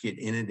I just get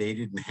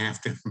inundated and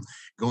have to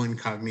go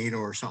incognito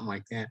or something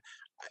like that.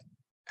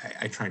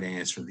 I try to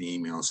answer the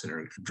emails that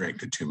are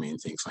directed to me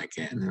and things like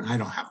that. And I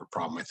don't have a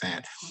problem with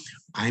that.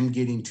 I'm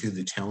getting to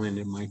the tail end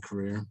of my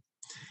career.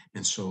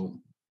 And so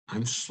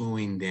I'm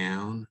slowing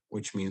down,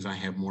 which means I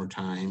have more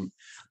time.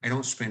 I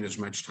don't spend as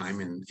much time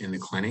in the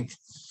clinic.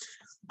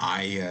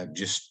 I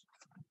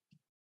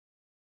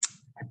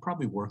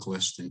probably work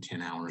less than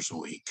 10 hours a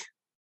week,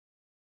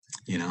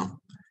 and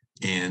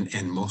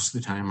most of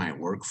the time I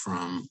work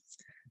from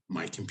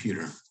my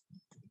computer,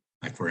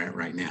 like we're at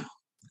right now.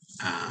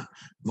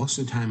 Most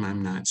of the time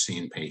I'm not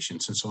seeing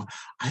patients. And so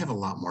I have a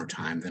lot more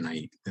time than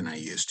I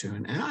used to.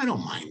 And I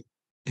don't mind.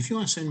 If you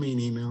want to send me an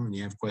email and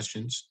you have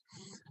questions,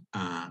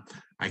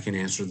 I can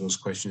answer those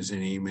questions in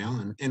an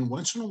email. And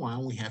once in a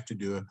while, we have to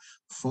do a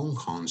phone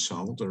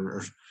consult,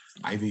 or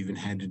I've even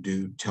had to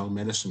do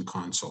telemedicine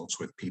consults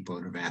with people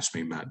that have asked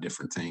me about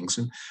different things.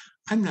 And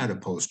I'm not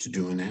opposed to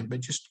doing that,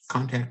 but just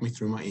contact me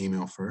through my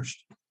email first.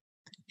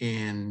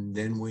 And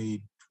then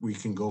we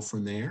can go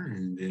from there,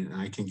 and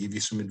I can give you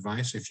some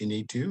advice if you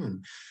need to.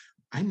 And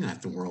I'm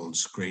not the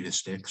world's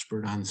greatest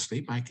expert on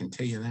sleep. I can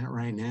tell you that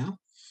right now.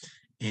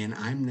 And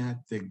I'm not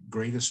the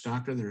greatest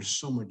doctor. There's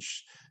so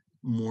much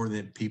more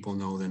that people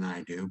know than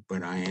I do,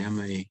 but I am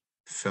a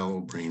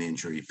fellow brain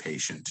injury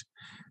patient.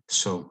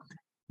 So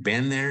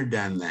been there,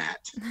 done that.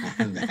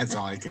 And that's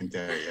all I can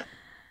tell you.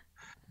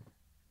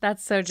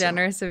 That's so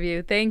generous of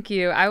you. Thank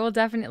you. I will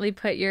definitely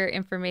put your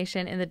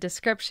information in the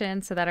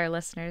description so that our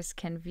listeners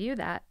can view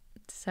that.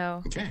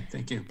 So, okay,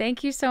 thank you.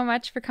 Thank you so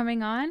much for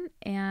coming on.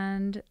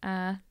 And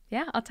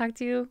I'll talk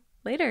to you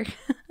later.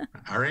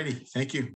 All righty. Thank you.